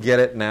 Get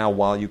it now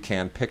while you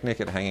can. Picnic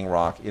at Hanging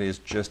Rock. It is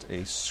just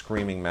a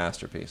screaming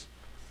masterpiece.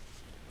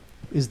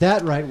 Is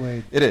that right,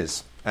 Wade? It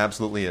is.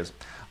 Absolutely is.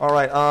 All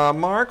right,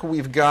 Mark,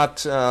 we've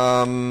got...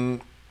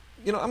 I'm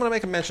going to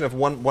make a mention of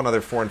one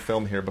other foreign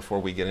film here before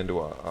we get into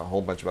a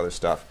whole bunch of other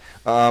stuff.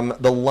 The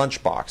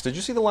Lunchbox. Did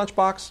you see The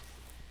Lunchbox?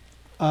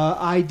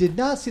 I did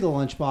not see The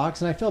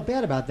Lunchbox, and I felt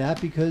bad about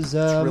that because...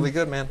 it's really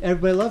good, man.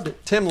 Everybody loved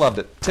it. Tim loved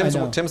it. Tim's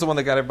the one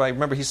that got everybody...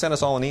 Remember, he sent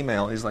us all an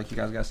email. He's like, you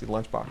guys got to see The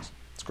Lunchbox.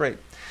 It's great.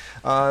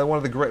 One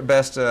of the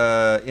best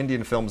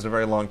Indian films in a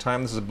very long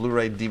time. This is a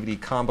Blu-ray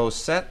DVD combo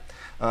set.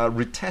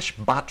 Ritesh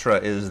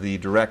Batra is the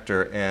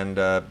director, and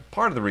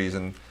part of the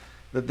reason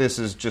that this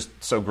is just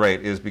so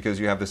great is because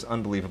you have this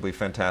unbelievably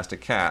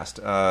fantastic cast,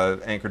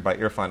 anchored by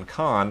Irfan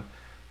Khan,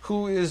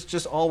 who is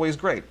just always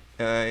great.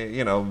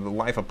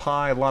 Life of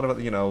Pi, a lot of,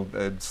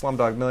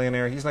 Slumdog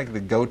Millionaire. He's like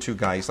the go-to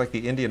guy. He's like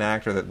the Indian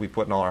actor that we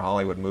put in all our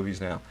Hollywood movies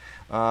now.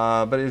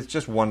 But it's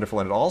just wonderful,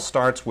 and it all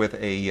starts with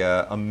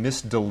a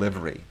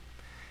misdelivery.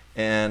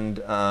 And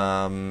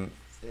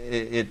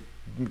it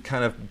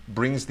kind of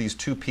brings these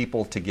two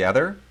people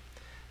together,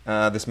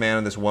 this man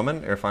and this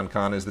woman. Irfan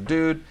Khan is the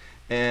dude,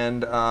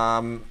 and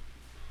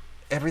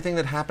everything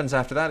that happens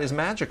after that is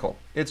magical.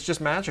 It's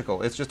just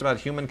magical. It's just about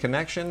human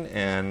connection,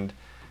 and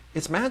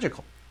it's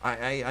magical.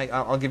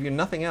 I'll give you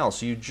nothing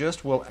else. You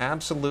just will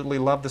absolutely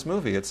love this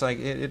movie. It's like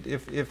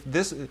if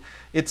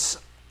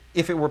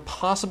it were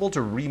possible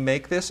to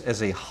remake this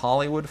as a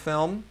Hollywood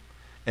film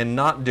and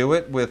not do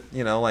it with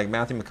like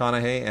Matthew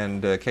McConaughey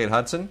and Kate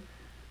Hudson,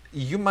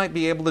 you might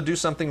be able to do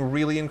something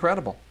really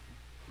incredible.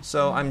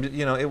 So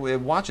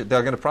watch it.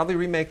 They're going to probably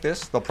remake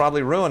this. They'll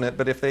probably ruin it,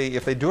 but if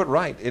they do it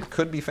right, it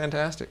could be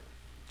fantastic.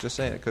 Just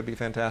saying, it could be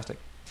fantastic.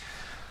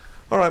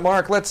 All right,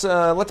 Mark, let's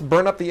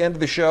burn up the end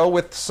of the show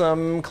with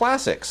some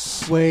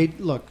classics. Wade,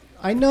 look,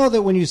 I know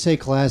that when you say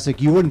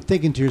classic, you wouldn't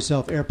thinking to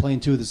yourself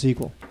Airplane 2, the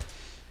sequel,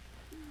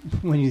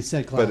 when you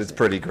said classic. But it's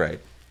pretty great.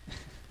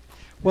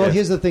 Well,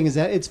 Here's the thing: is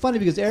that it's funny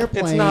because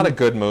Airplane. It's not a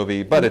good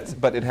movie, but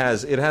it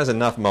has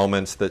enough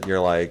moments that you're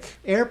like.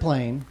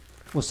 Airplane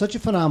was such a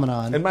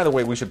phenomenon. And by the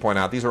way, we should point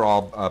out these are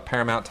all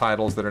Paramount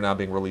titles that are now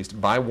being released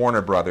by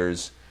Warner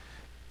Brothers,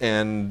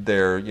 and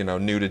they're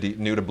new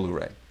to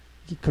Blu-ray.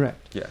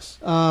 Correct. Yes.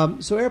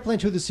 So Airplane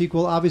 2, the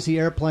sequel. Obviously,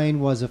 Airplane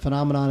was a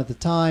phenomenon at the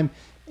time,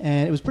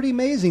 and it was pretty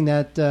amazing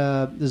that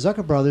the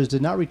Zucker brothers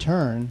did not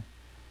return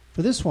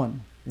for this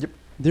one. Yep.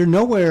 They're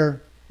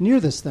nowhere near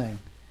this thing,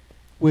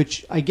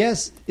 which I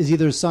guess is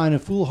either a sign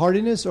of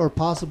foolhardiness or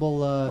possible...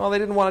 well, they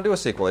didn't want to do a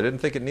sequel. They didn't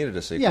think it needed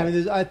a sequel.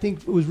 Yeah, I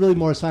think it was really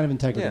more a sign of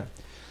integrity. Yeah.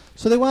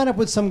 So they wound up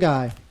with some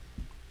guy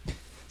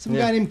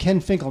named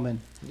Ken Finkelman.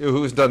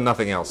 Who's done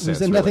nothing else since. Who's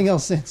done nothing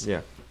else since.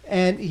 Yeah.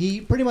 And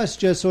he pretty much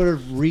just sort of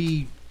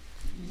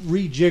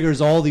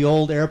rejiggers all the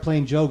old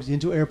Airplane jokes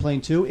into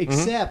Airplane 2,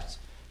 except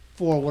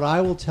for what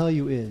I will tell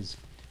you is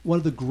one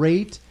of the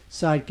great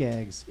side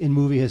gags in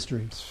movie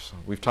history.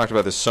 We've talked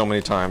about this so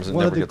many times and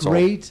one never of the gets old.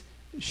 great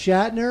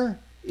Shatner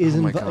is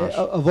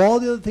of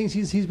all the other things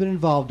he's been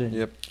involved in.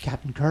 Yep.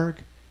 Captain Kirk,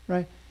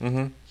 right?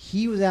 Mm-hmm.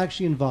 He was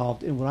actually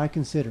involved in what I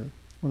consider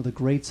one of the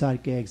great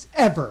side gags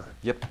ever.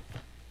 Yep.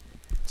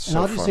 And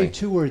I'll just say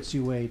two words to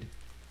you, Wade.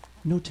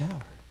 No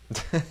tower.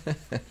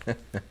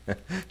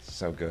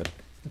 So good.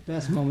 The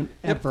best moment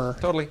ever.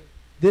 Totally.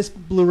 This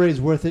Blu-ray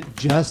is worth it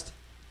just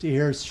to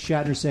hear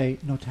Shatner say,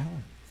 no tower.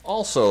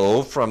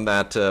 Also, from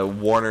that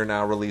Warner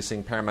now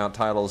releasing Paramount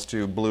titles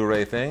to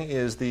Blu-ray thing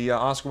is the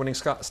Oscar-winning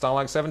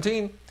Stalag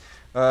 17,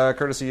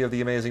 courtesy of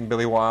the amazing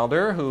Billy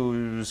Wilder,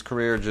 whose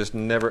career just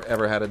never,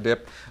 ever had a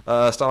dip.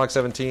 Stalag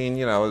 17,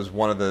 is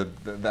one of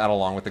that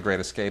along with The Great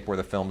Escape were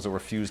the films that were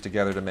fused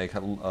together to make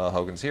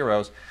Hogan's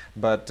Heroes.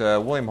 But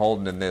William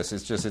Holden in this,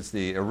 it's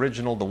the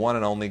original, the one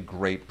and only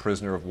great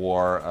prisoner of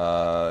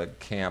war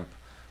camp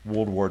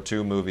World War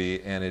II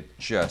movie, and it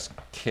just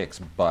kicks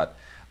butt.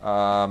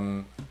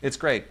 It's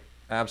great.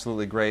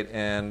 Absolutely great.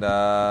 And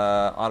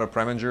Otto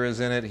Preminger is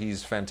in it.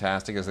 He's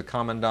fantastic as the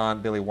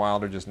Commandant. Billy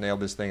Wilder just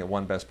nailed this thing at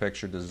won Best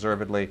Picture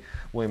deservedly.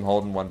 William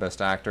Holden won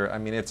Best Actor. I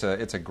mean, it's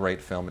a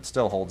great film. It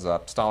still holds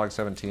up. Stalag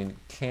 17,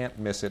 can't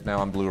miss it now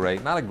on Blu-ray.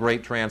 Not a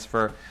great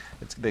transfer.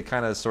 They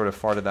kind of sort of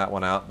farted that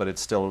one out, but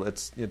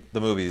the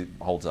movie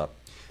holds up.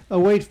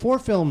 Wade, 4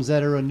 films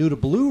that are new to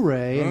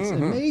Blu-ray, and it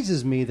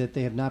amazes me that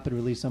they have not been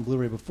released on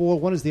Blu-ray before.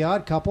 One is The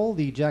Odd Couple,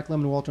 the Jack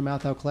Lemmon and Walter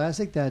Matthau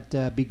classic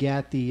that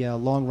begat the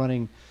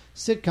long-running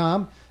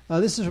sitcom.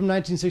 This is from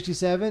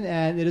 1967,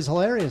 and it is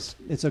hilarious.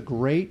 It's a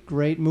great,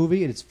 great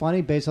movie. It's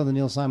funny, based on the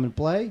Neil Simon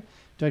play.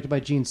 directed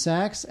by Gene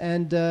Saks.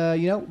 And,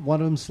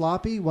 one of them's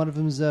sloppy, one of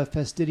them's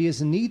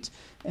fastidious and neat,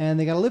 and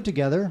they got to live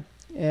together.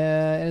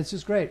 And it's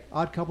just great.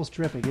 Odd Couple's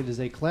terrific. It is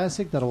a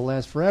classic that will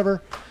last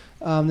forever.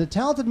 The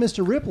Talented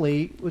Mr.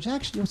 Ripley, which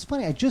actually, it's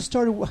funny, I just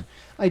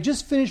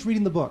finished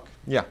reading the book.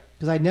 Yeah.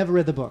 Because I'd never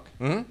read the book.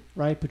 Mm-hmm.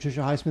 Right?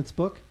 Patricia Highsmith's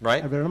book.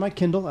 Right. I read it on my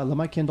Kindle. I love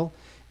my Kindle.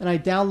 And I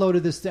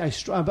downloaded this.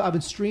 I've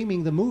been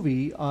streaming the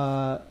movie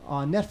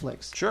on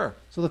Netflix. Sure.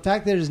 So the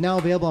fact that it is now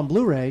available on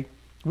Blu-ray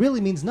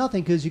really means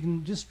nothing because you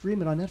can just stream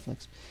it on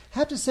Netflix.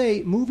 Have to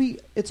say, movie,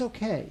 it's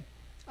okay.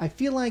 I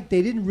feel like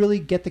they didn't really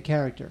get the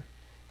character.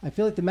 I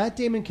feel like the Matt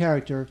Damon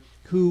character,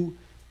 who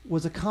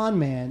was a con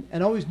man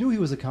and always knew he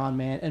was a con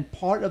man, and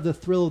part of the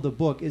thrill of the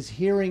book is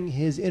hearing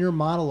his inner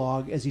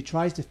monologue as he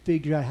tries to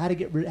figure out how to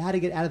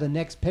get out of the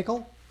next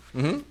pickle.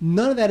 Mm-hmm.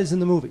 None of that is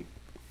in the movie,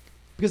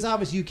 because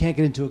obviously you can't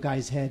get into a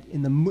guy's head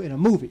in a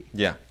movie,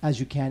 as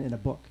you can in a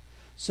book.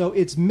 So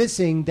it's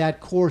missing that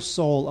core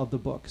soul of the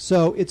book.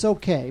 So it's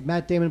okay.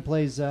 Matt Damon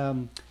plays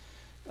the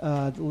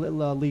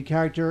lead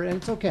character, and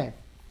it's okay.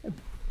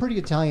 Pretty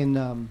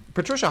Italian.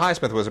 Patricia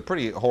Highsmith was a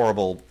pretty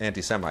horrible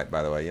anti-Semite,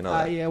 by the way. You know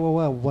that. Yeah.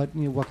 Well, what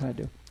can I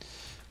do?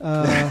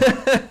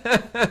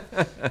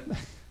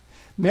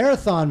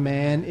 Marathon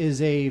Man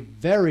is a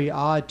very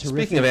odd, terrific.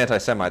 Speaking of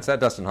anti-Semites, that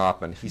Dustin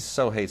Hoffman, he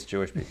so hates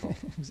Jewish people.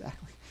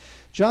 Exactly.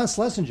 John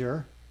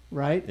Schlesinger,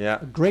 right? Yeah.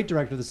 A great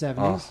director of the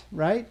 70s,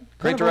 right?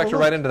 Great director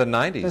right into the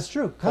 90s. That's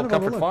true. Called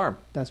Comfort Farm.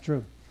 That's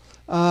true.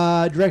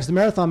 Directs The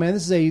Marathon Man.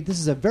 This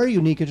is a very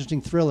unique,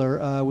 interesting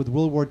thriller with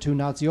World War II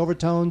Nazi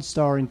overtones,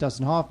 starring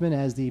Dustin Hoffman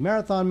as the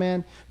Marathon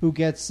Man, who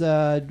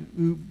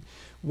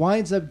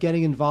winds up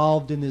getting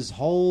involved in this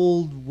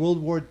whole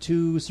World War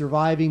II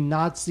surviving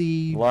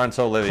Nazi Laurence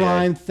Olivier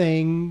crime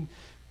thing,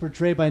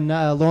 portrayed by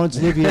Laurence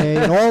Olivier,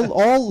 and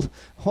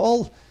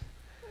all.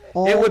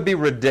 It would be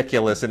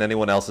ridiculous in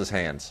anyone else's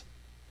hands.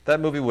 That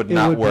movie would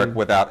not work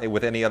with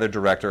any other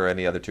director or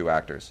any other two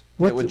actors.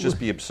 It would just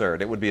be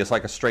absurd. It would be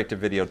like a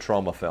straight-to-video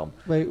trauma film.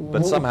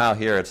 But somehow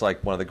here it's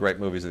like one of the great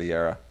movies of the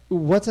era.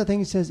 What's that thing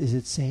he says? Is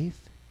it safe?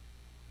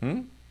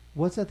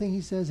 What's that thing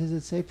he says? Is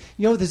it safe?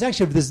 You know,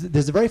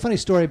 there's a very funny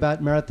story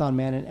about Marathon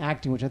Man and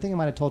acting, which I think I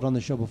might have told on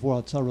the show before.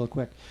 I'll tell real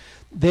quick.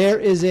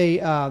 There's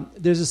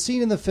a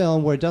scene in the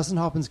film where Dustin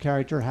Hoffman's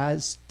character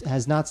has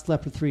not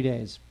slept for 3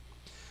 days.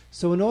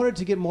 So in order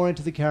to get more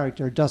into the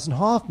character, Dustin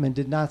Hoffman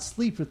did not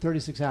sleep for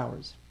 36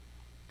 hours.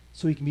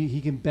 So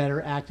he can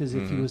better act as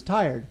if he was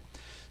tired.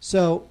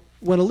 So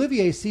when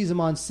Olivier sees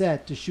him on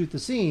set to shoot the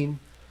scene,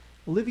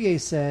 Olivier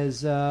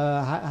says,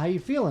 how you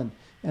feeling?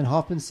 And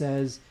Hoffman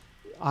says,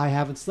 I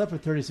haven't slept for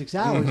 36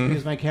 hours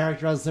because my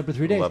character hasn't slept for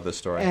 3 days. I love this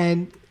story.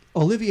 And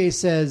Olivier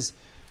says,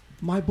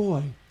 my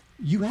boy,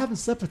 you haven't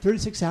slept for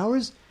 36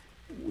 hours?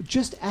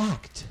 Just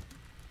act.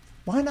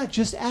 Why not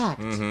just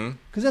act?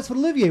 Because that's what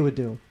Olivier would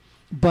do.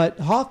 But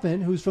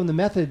Hoffman, who's from the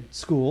method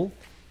school,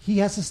 he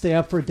has to stay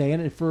up for a day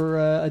and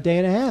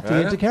a half to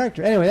get into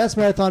character. Anyway, that's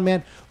Marathon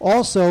Man.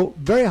 Also,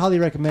 very highly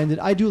recommended.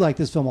 I do like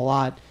this film a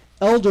lot.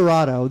 El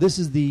Dorado. This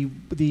is the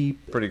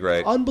pretty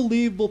great,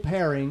 unbelievable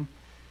pairing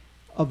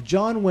of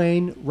John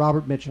Wayne,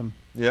 Robert Mitchum.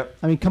 Yep.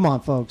 I mean, come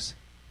on, folks.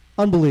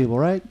 Unbelievable,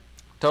 right?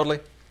 Totally.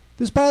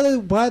 This, by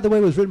the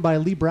way, was written by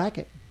Lee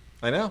Brackett.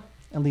 I know.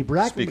 And Lee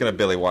Brackett. Speaking of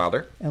Billy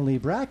Wilder. And Lee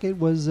Brackett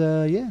was,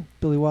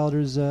 Billy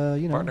Wilder's,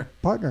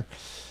 partner.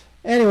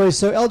 Anyway,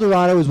 so El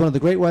Dorado is one of the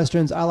great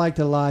westerns. I liked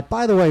it a lot.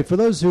 By the way, for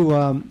those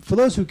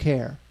who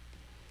care,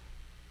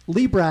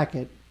 Lee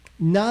Brackett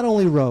not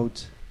only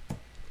wrote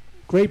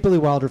great Billy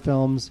Wilder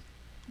films,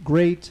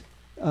 great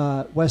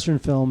western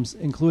films,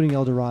 including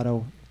El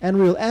Dorado, and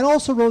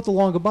also wrote The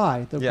Long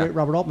Goodbye, the great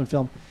Robert Altman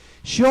film.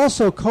 She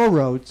also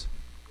co-wrote,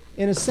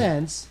 in a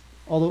sense,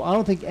 although I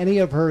don't think any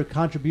of her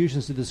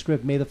contributions to the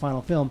script made the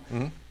final film,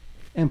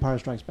 Empire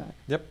Strikes Back.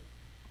 Yep.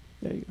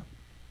 There you go.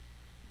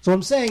 So what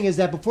I'm saying is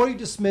that before you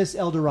dismiss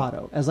El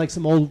Dorado as like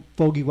some old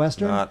fogey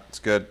western, it's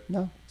good.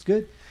 No, it's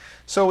good.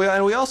 So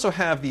we also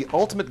have the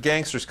Ultimate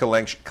Gangsters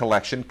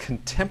Collection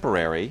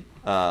Contemporary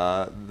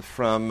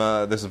from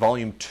this is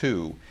Volume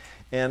 2.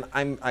 And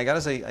I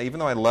gotta say,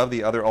 even though I love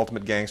the other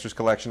Ultimate Gangsters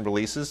Collection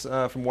releases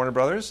from Warner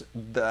Brothers,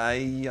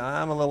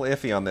 I'm a little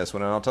iffy on this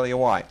one, and I'll tell you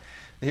why.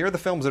 Here are the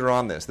films that are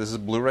on this. This is a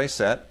Blu-ray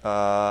set,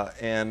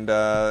 and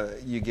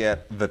you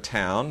get The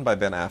Town by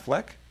Ben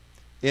Affleck,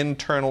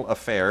 Internal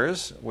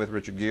Affairs with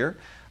Richard Gere,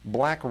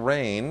 Black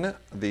Rain,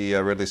 the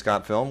Ridley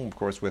Scott film, of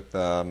course, with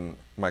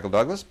Michael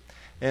Douglas,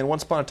 and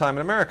Once Upon a Time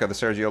in America, the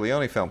Sergio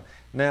Leone film.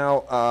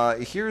 Now,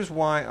 here's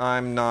why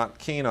I'm not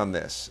keen on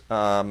this.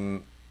 Are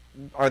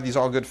these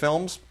all good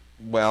films?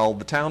 Well,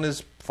 The Town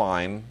is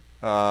fine.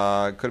 Could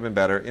have been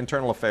better.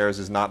 Internal Affairs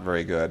is not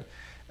very good.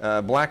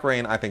 Black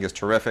Rain, I think, is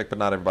terrific, but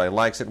not everybody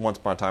likes it. Once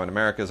Upon a Time in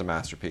America is a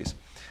masterpiece.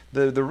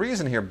 The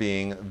reason here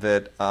being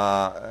that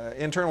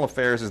Internal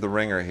Affairs is the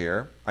ringer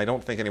here. I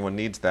don't think anyone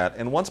needs that.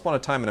 And Once Upon a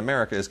Time in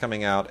America is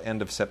coming out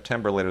end of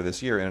September later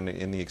this year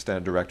in the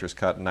extended director's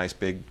cut. Nice,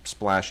 big,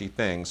 splashy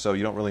thing. So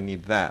you don't really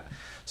need that.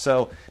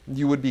 So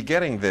you would be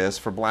getting this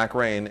for Black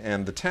Rain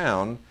and The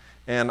Town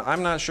And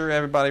I'm not sure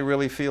everybody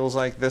really feels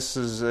like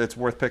it's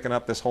worth picking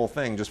up this whole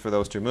thing just for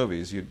those two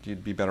movies.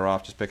 You'd be better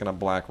off just picking up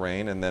Black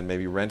Rain and then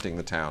maybe renting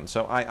The Town.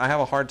 So I have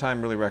a hard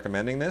time really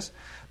recommending this,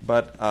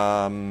 but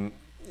I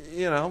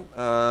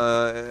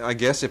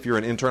guess if you're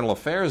an internal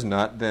affairs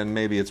nut, then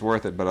maybe it's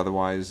worth it. But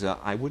otherwise,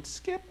 I would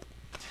skip.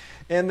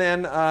 And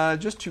then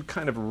just to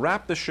kind of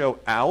wrap the show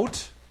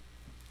out,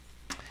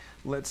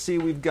 let's see.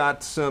 We've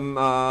got some.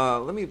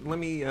 Let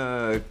me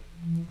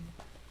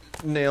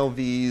nail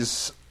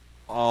these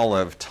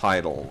Olive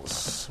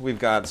titles. We've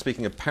got,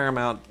 speaking of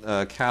Paramount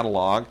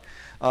catalog,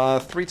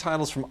 3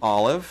 titles from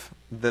Olive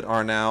that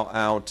are now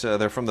out.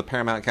 They're from the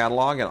Paramount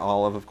catalog, and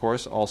Olive, of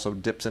course, also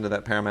dips into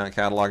that Paramount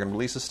catalog and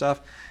releases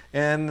stuff.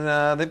 And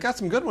they've got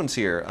some good ones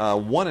here.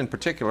 One in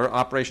particular,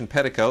 Operation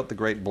Petticoat, the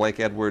great Blake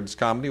Edwards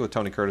comedy with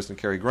Tony Curtis and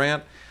Cary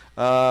Grant,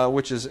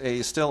 which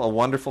is still a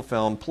wonderful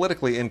film,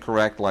 politically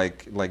incorrect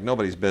like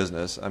nobody's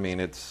business. I mean,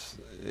 it's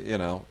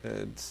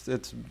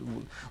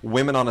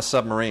women on a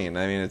submarine.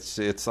 I mean,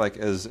 it's like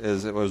as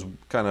it was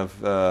kind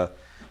of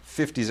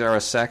 50s era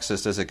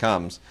sexist as it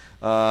comes.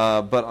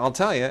 But I'll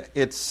tell you,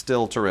 it's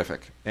still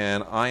terrific,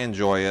 and I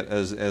enjoy it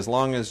as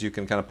long as you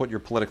can kind of put your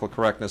political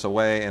correctness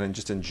away and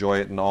just enjoy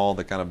it in all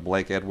the kind of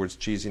Blake Edwards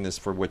cheesiness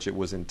for which it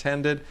was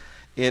intended.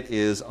 It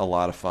is a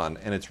lot of fun,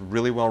 and it's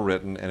really well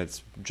written, and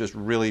it's just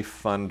really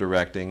fun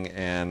directing,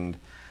 and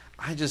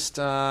I just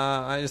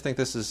think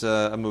this is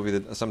a movie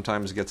that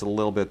sometimes gets a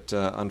little bit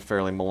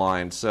unfairly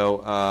maligned. So,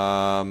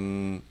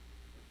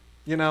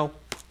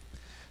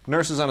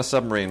 Nurses on a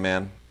Submarine,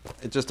 man.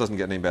 It just doesn't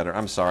get any better.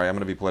 I'm sorry, I'm going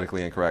to be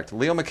politically incorrect.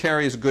 Leo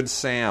McCarey's Good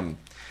Sam,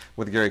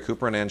 with Gary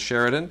Cooper and Ann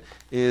Sheridan,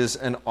 is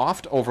an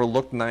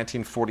oft-overlooked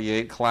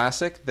 1948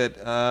 classic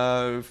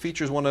that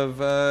features one of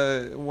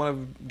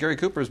Gary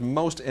Cooper's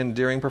most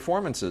endearing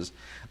performances.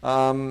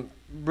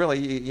 Really,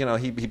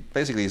 he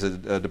basically is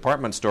a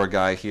department store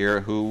guy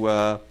here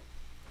who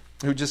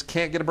just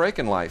can't get a break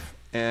in life,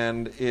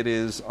 and it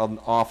is an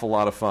awful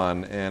lot of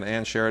fun. And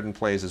Ann Sheridan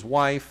plays his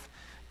wife,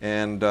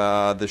 and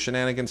the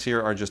shenanigans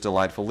here are just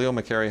delightful. Leo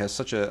McCarey has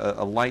such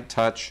a light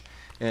touch,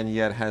 and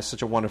yet has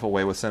such a wonderful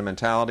way with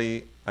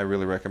sentimentality. I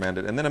really recommend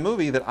it. And then a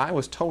movie that I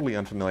was totally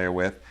unfamiliar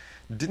with,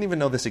 didn't even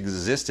know this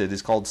existed,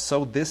 is called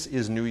So This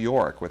Is New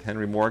York, with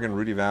Henry Morgan,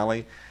 Rudy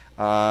Valley,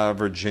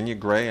 Virginia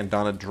Gray, and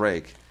Donna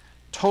Drake.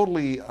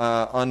 Totally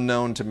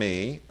unknown to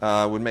me.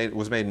 Was made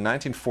in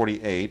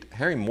 1948.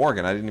 Harry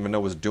Morgan, I didn't even know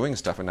was doing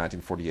stuff in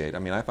 1948. I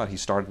mean, I thought he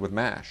started with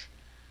MASH.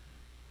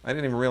 I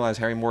didn't even realize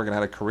Harry Morgan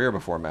had a career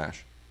before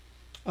MASH.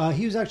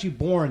 He was actually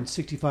born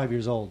 65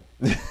 years old.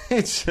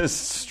 It's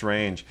just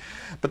strange.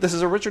 But this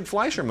is a Richard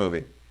Fleischer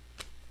movie.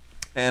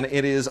 And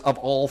it is, of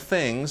all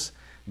things,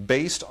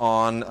 based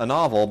on a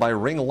novel by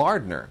Ring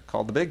Lardner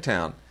called The Big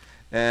Town,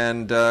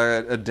 and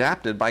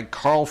adapted by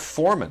Carl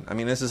Foreman. I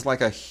mean, this is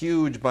like a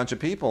huge bunch of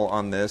people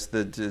on this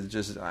that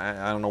just,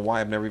 I don't know why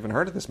I've never even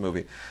heard of this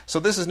movie. So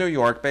This Is New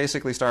York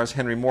basically stars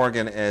Henry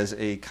Morgan as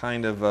a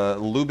kind of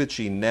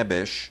Lubitsch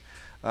Nebbish,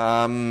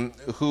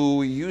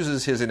 who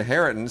uses his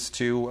inheritance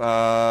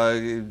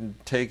to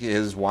take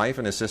his wife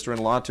and his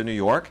sister-in-law to New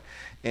York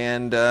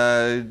and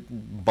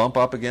bump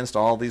up against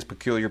all these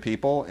peculiar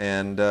people,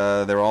 and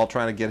they're all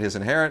trying to get his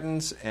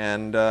inheritance,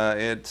 and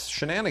it's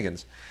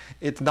shenanigans.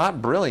 It's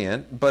not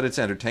brilliant, but it's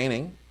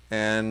entertaining,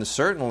 and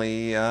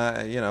certainly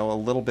a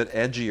little bit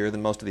edgier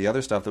than most of the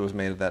other stuff that was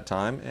made at that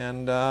time,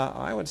 and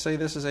I would say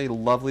this is a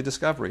lovely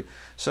discovery.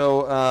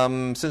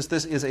 So since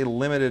this is a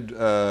limited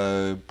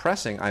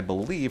pressing, I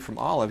believe, from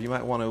Olive, you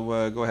might want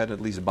to go ahead and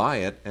at least buy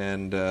it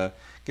and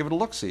give it a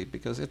look-see,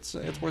 because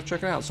it's worth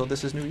checking out. So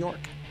This Is New York.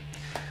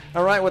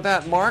 All right, with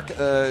that, Mark,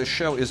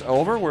 show is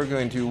over. We're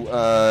going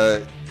to...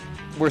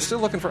 We're still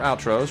looking for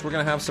outros. We're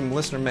going to have some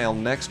listener mail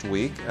next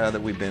week that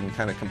we've been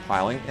kind of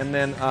compiling. And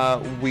then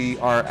we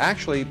are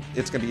actually,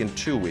 it's going to be in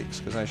 2 weeks,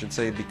 because I should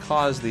say,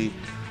 because the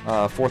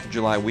 4th of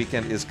July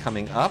weekend is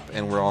coming up,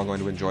 and we're all going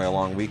to enjoy a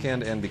long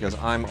weekend, and because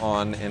I'm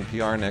on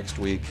NPR next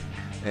week,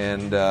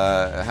 and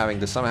having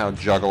to somehow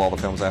juggle all the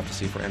films I have to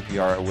see for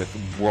NPR with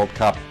World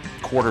Cup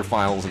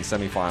quarterfinals and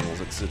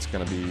semifinals, it's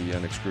going to be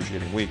an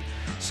excruciating week.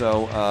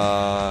 So,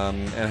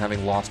 and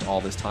having lost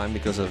all this time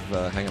because of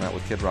hanging out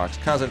with Kid Rock's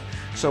cousin,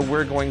 so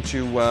we're going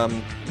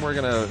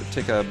to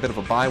take a bit of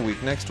a bye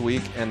week next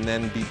week, and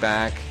then be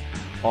back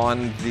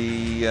on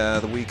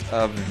the week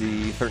of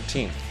the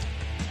 13th.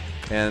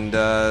 And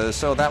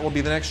so that will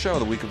be the next show,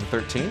 the week of the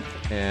 13th.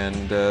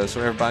 And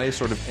so everybody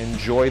sort of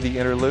enjoy the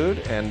interlude,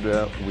 and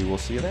we will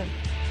see you then.